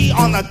 D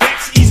on the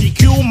decks, Easy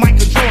Q, my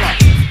controller.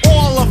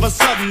 All of a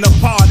sudden the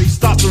party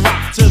starts to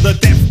rock to the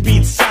deaf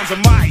beat sounds of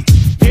my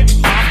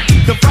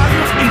hip-hop. The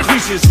volume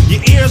increases,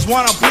 your ears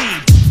wanna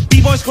bleed.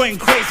 B-boys going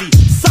crazy,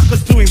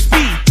 suckers doing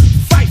speed.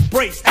 Fight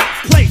breaks out,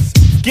 place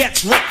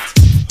gets wrecked.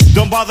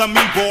 Don't bother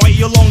me, boy,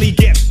 you'll only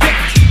get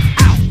picked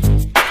out.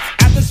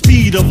 At the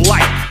speed of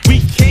light,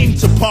 we came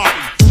to party,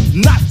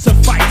 not to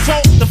fight.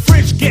 So the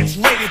fridge gets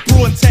raided,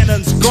 brewing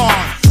tenants gone.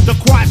 The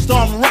quiet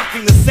storm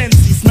rocking, the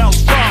Sensi smells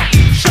strong.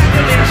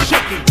 Chandelier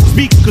shaking,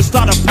 speakers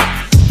start to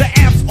pop. The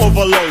amps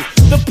overload,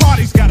 the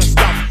party's gotta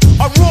stop.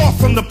 A roar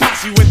from the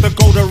posse with the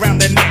gold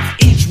around their neck.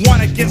 Each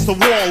one against the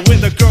wall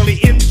with a girlie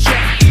in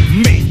check.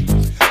 Me,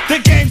 the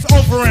game's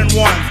over in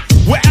one.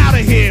 We're out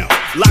of here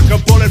like a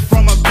bullet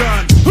from a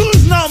gun.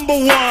 Who's number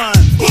one?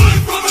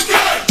 Bullet from a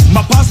gun.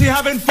 My posse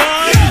having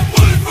fun? Yeah,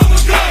 bullet from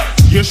a gun.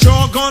 You're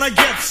sure gonna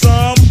get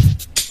some.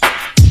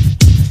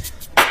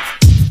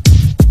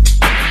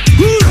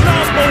 Who's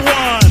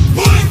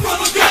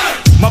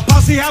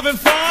posse having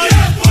fun?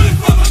 Yeah, bullet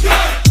from a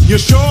gun. You're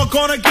sure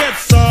gonna get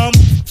some.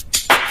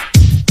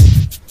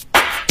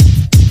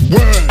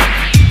 Word.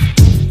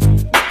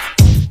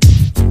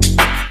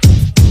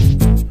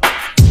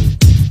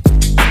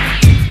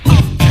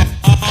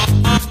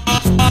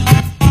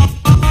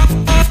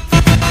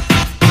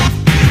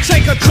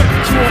 Take a trip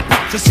to a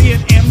park to see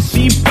an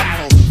MC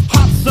battle.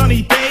 Hot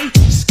sunny day,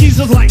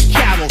 skeezers like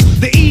cattle.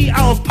 The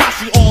EL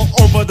posse all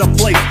over the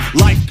place.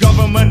 Like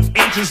government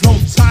agents, no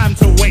time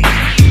to waste.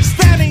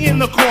 Standing in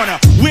the corner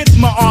with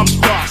my arms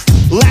crossed,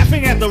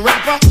 laughing at the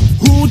rapper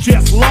who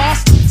just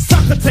lost.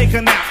 Sucker take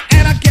a nap,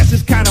 and I guess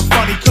it's kinda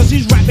funny, cause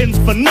he's rapping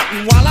for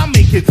nothing while I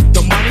make it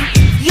the money.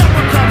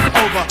 Younger comes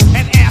over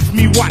and asks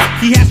me what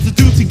he has to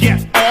do to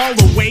get all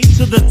the way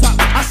to the top.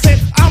 I said,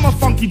 I'm a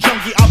funky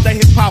junkie of the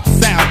hip-hop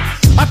sound.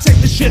 I take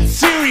the shit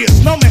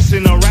serious, no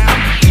messing around.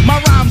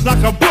 My rhyme's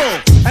like a bull,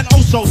 and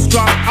oh so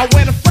strong. I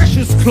wear the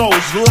freshest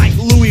clothes like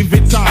Louis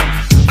Vuitton.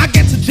 I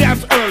get to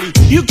jams early,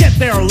 you get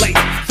there late.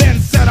 Then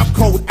set up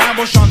code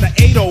ambush on the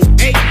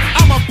 808.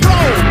 I'm a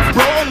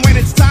bro, and when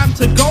it's time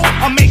to go,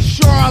 I make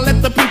sure I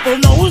let the people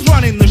know who's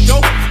running the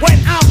show. When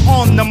I'm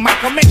on the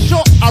mic, I make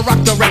sure I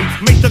rock the rave.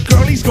 Make the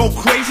girlies go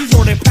crazy,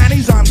 throw their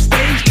panties on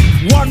stage.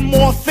 One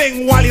more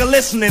thing while you're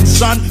listening,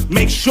 son.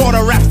 Make sure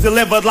the rap's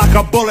delivered like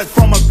a bullet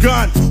from a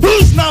gun.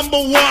 Who's number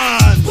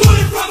one?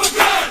 Bullet from a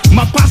gun.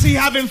 My posse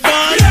having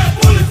fun? Yeah,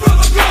 bullet from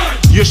a gun.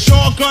 You're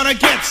sure gonna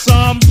get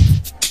some.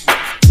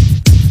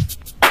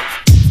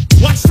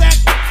 What's that?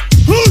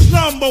 Who's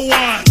number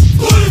one?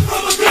 Bullet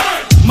from a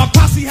gun. My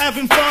posse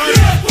having fun?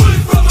 Yeah,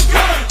 bullet from a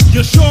gun.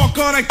 You're sure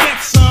gonna get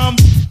some.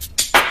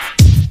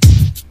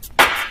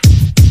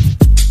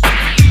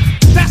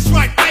 That's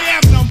right, I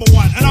am number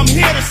one, and I'm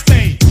here to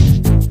stay.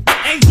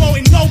 Ain't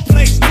going no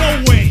place,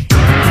 no way.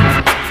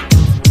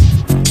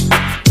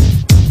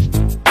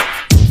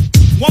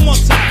 One more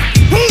time.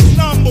 Who's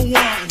number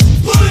one?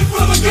 Bullet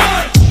from a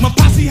gun. My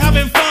posse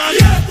having fun?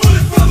 Yeah,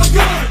 bullet from a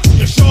gun.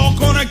 You're sure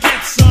gonna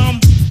get some.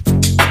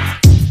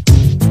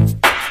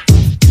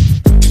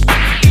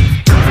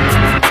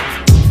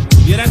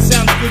 Yeah, that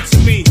sounds good to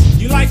me.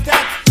 You like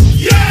that?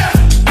 Yeah!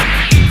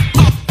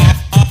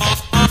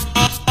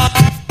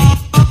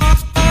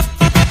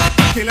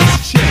 Okay,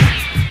 let's chill.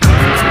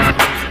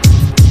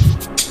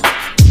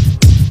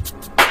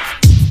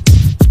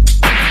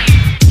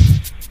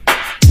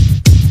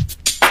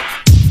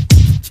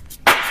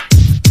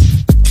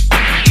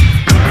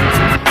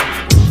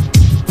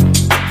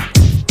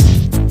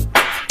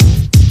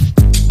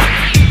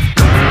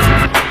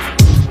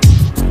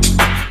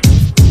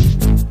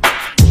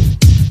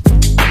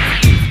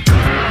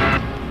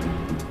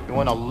 You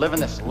wanna live in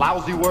this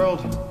lousy world?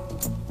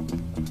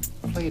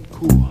 Play it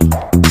cool.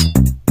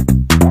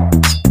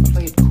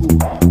 Play it cool.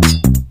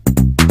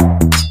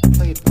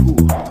 Play it cool.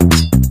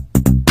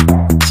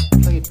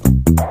 Play it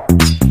cool.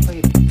 Play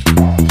it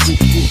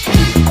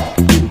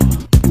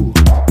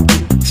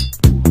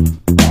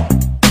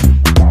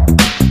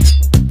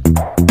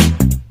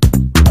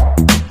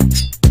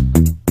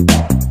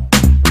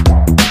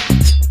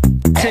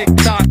Tick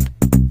tock,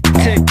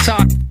 tick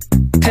tock,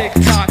 tick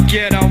tock,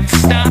 you don't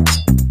stop.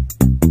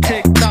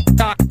 Tick tock,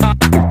 tock, tock,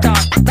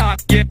 tock, tock,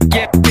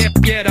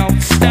 you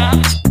don't stop.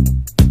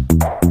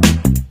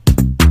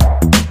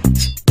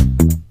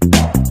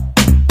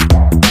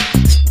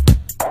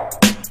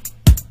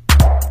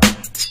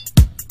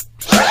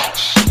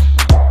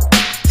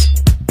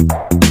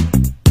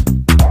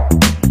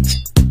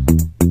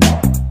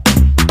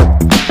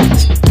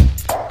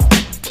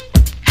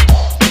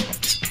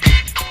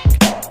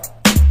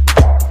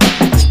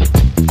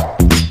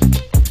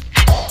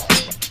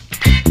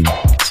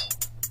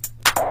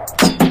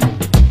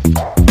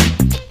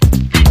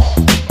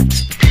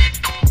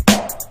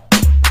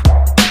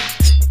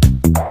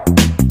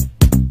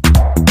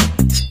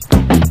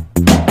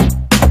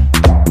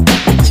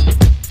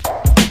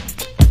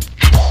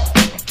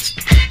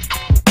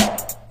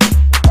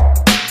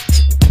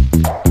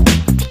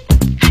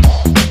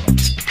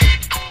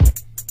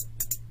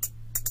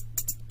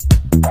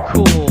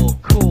 Cool,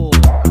 cool,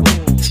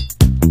 cool.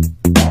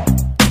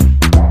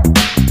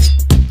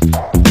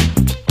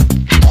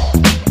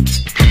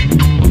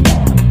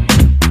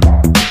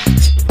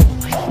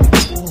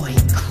 Boy,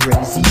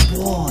 crazy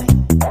boy.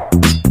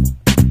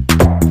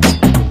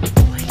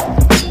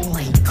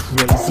 Boy,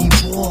 crazy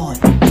boy.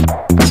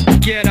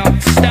 You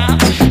don't stop.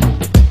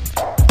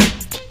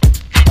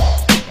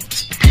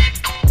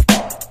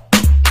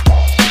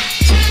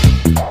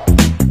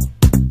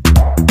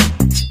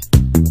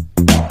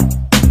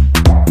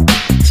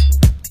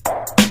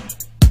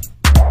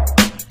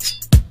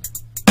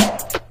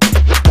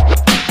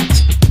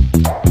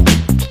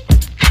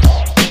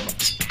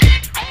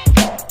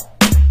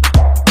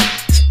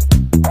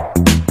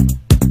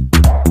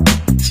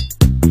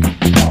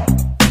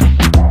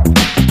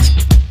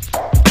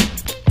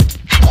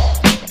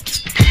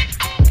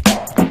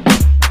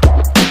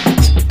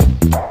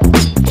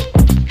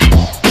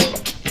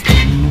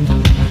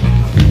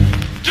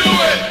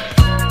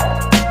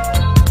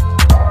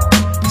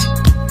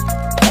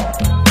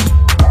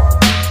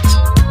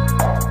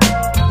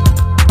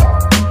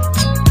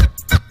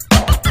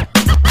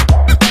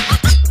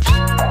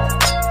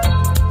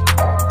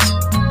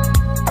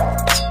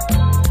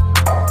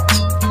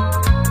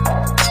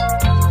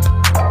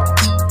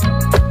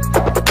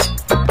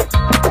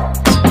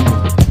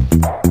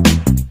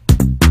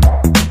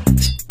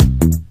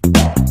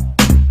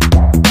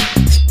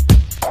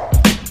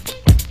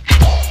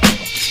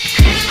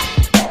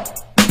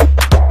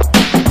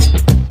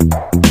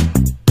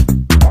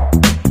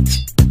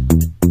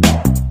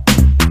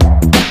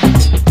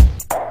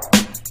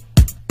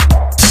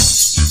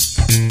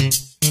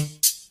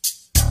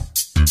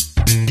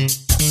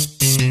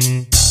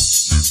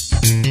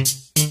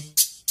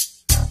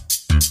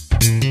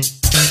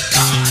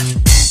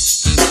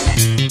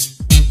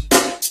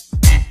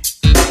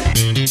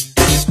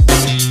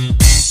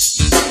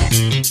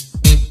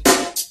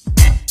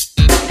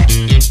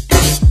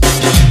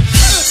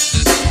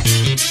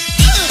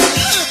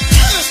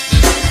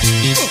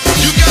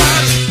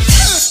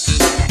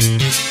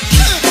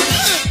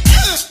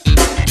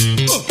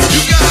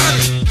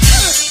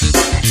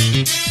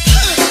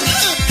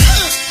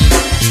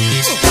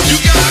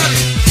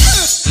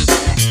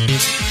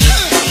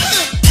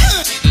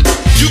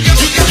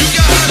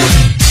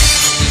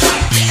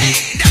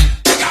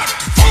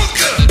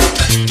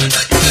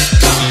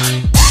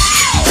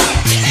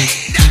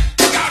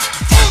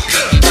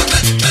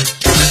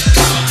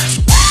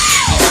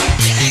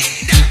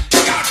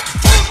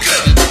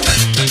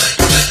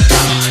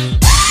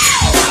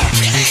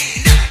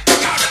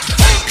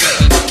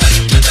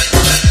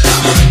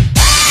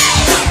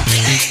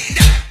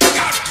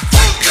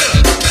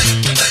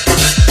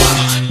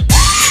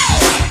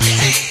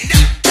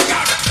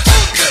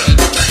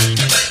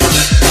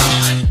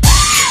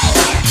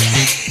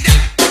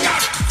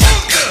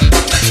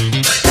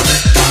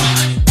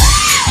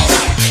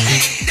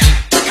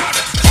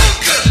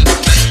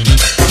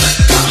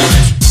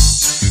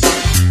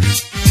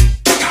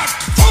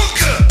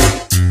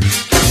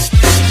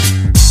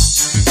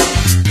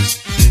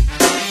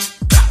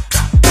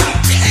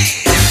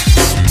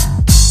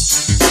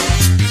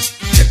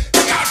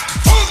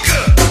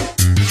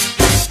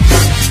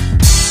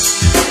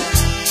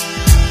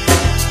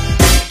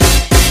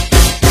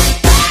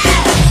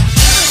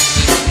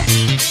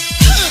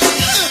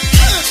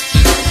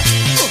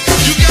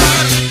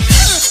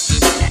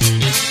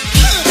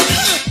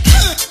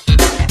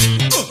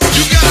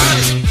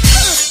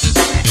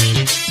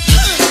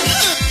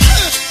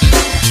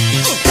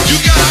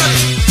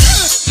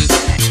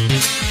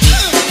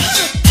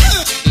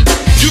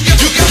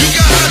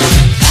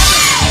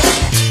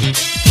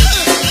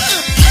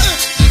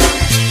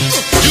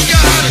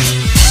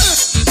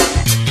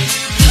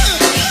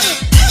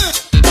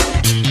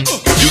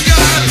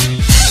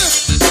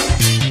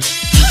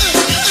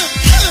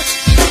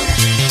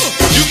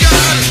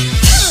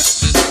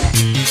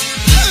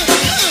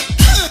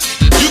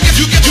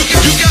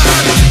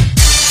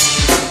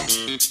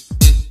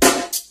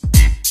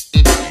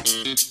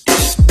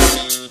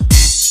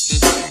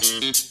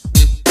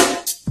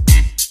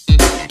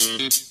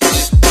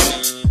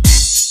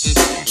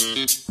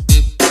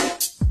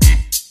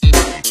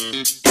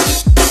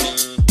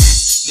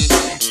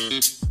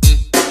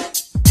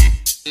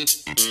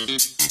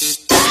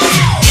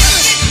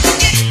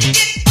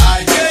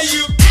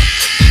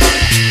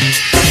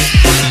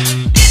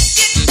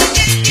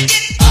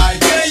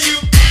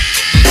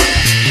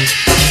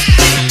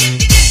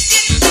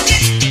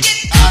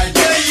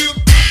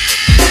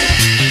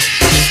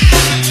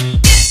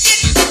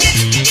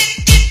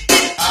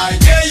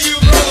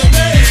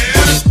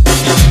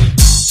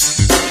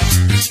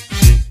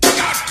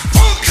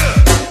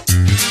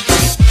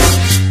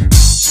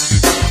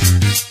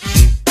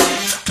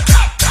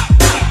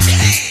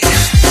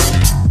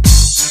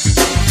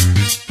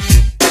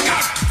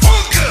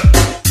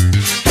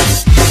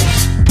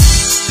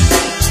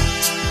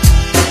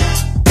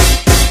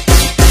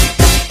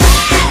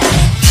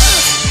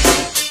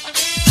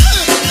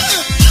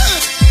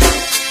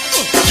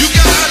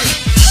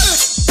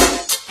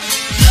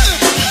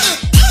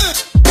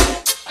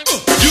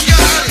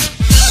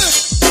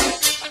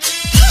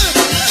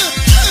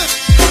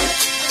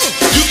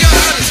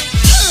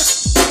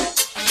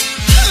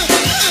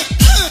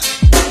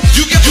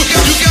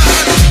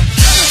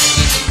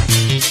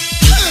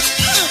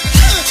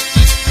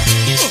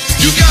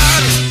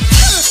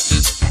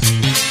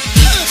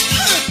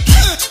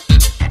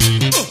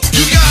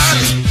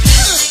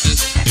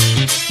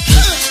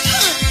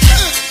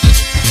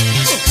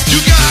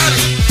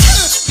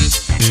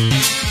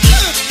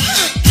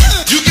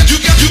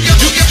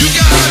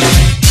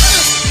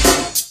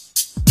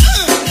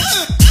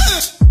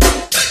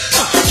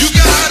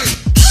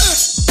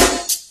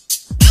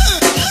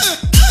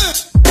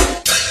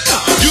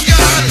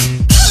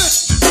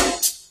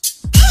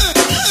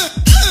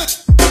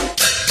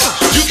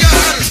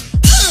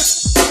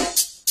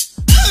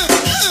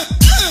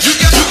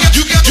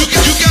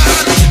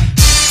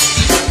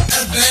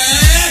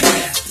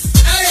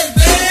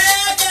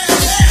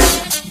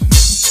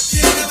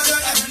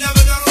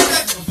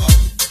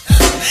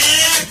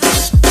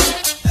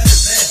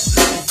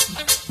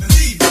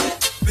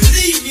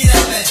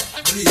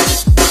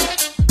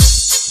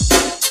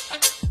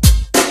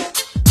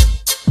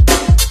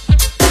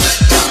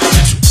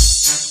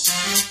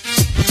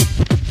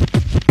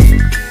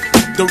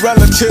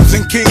 relatives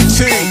and King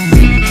T.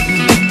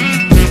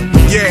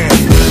 Yeah.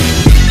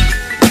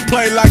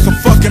 Play like a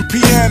fucking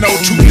piano,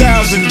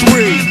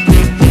 2003.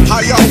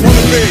 How y'all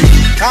wanna be?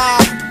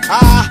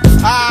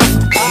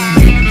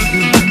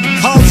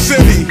 Hub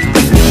City.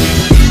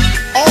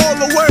 All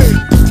the way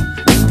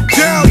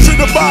down to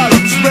the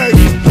bottoms,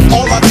 baby.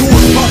 All I do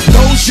is puff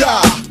those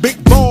y'all.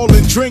 Big ball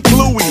and drink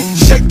Louis.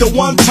 Shake the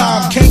one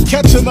time, can't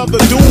catch another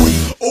Dewey.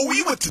 Oh,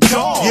 we with the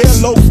dogs.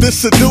 Yeah, low,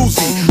 this a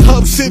doozy.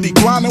 Hub City,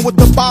 grinding with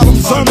the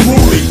bottoms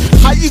unruly.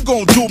 How you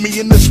gon' do me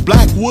in this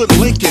Blackwood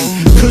Lincoln?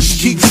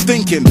 Kush keeps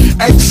stinking,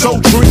 XO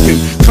drinking.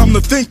 Come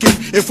to thinking,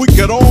 if we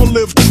could all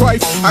live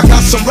trife, I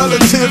got some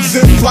relatives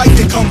in flight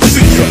to come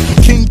see ya.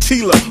 King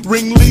Tila,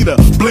 ringleader,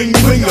 bling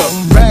blinger.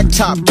 Rag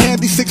top,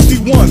 Candy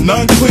 61,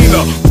 none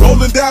cleaner.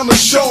 Rolling down the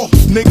shore,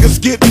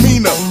 niggas get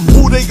meaner.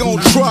 Who they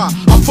gon' try?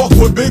 I fuck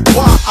with Big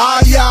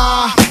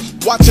Y,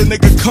 watch a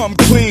nigga come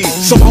clean.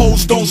 Some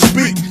hoes don't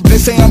speak, they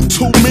say I'm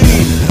too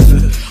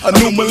mean. A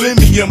new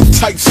millennium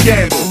type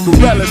scandal. The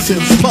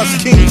relatives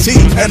plus King T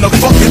and a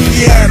fucking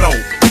piano.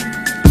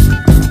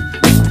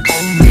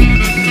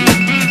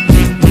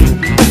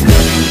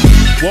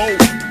 Whoa.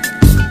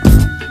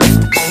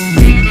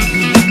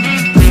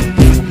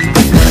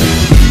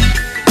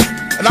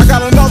 And I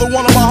got another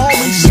one of my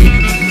homies,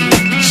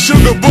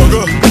 Sugar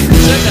Booger.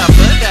 Sugar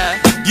Booger.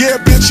 Yeah,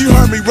 bitch, you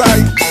heard me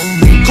right.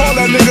 Call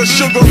that nigga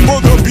Sugar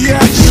Booger, bitch.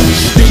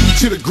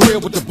 Stick to the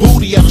grill with the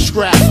booty of the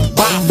strap.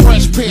 Buy a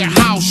fresh pair of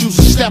house shoes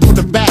and step on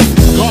the back.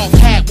 Golf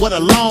hat with a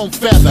long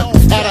feather.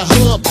 At a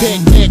hood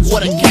picnic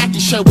with a khaki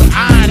shirt with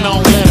iron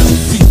on letters.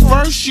 See,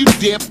 first you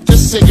dip the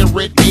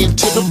cigarette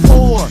into the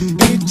pour.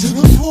 Into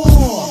the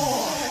pour.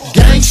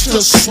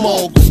 Gangsters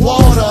smoke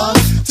water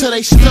till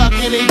they stuck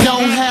and they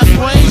don't have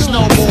brains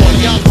no more.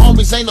 Young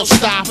homies ain't no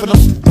stopping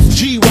them.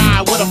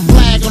 G-ride with a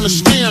flag on the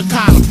steering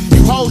column.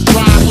 You hoes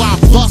drive while I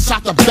bust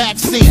out the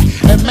backseat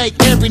and make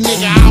every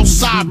nigga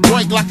outside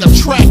break like a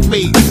track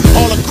meet.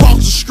 All across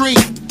the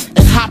street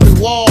and hopping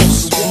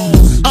walls,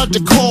 under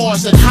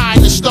cars and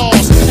hiding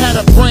stars. Had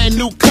a brand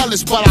new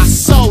colors, but I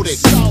sold it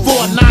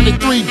for a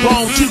 93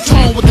 bone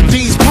two-tone with the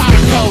D's powder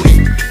coated.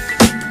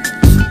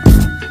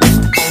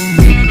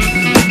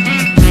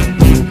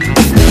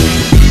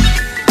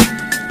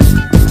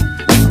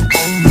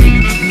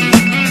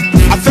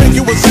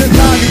 It was in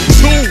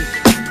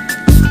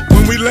 92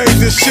 when we laid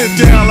this shit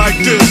down like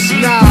this.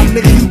 Nah,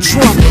 nigga, you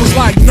drunk. It was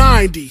like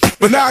 90.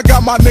 But now I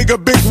got my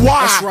nigga Big Y.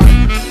 That's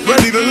right.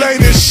 Ready to lay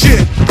this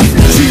shit.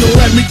 Tito,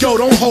 let me go,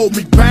 don't hold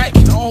me back.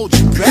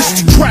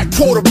 It's the crack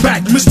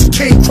quarterback, Mr.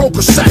 King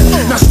Croker sack.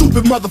 Now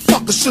stupid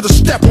motherfuckers should've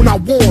stepped when I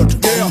warned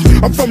them.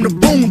 I'm from the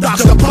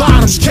boondocks, the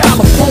bottoms,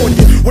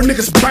 California, where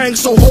niggas bang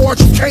so hard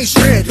you can't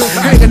stand.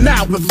 Hanging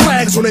out with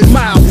flags on their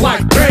mouth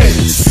like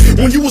bandits.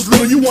 When you was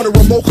little, you wanted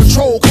remote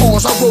control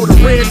cars. I rode a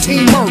red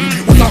Team Murray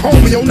with a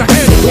homie on the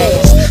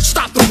handlebars.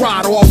 Stop the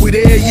ride, are we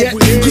there yet?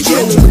 Cause you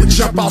don't want me to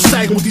jump out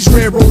sagging with these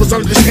red rollers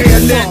under this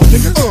hairnet.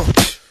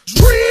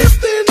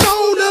 Drifting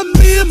on a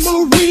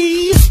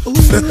memory.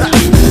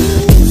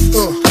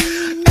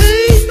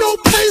 Ain't no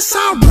place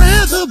I'd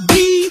rather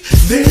be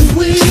than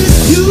with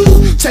you.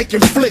 Taking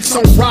flicks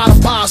on rider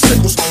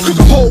bicycles. Cook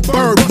a whole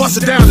bird, bust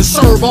it down and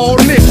serve all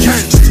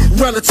niggas.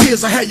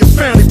 Relatives, I had your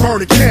family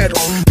burning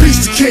candles.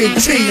 Peace to King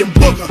T and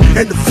Booger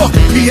and the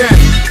fucking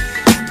piano.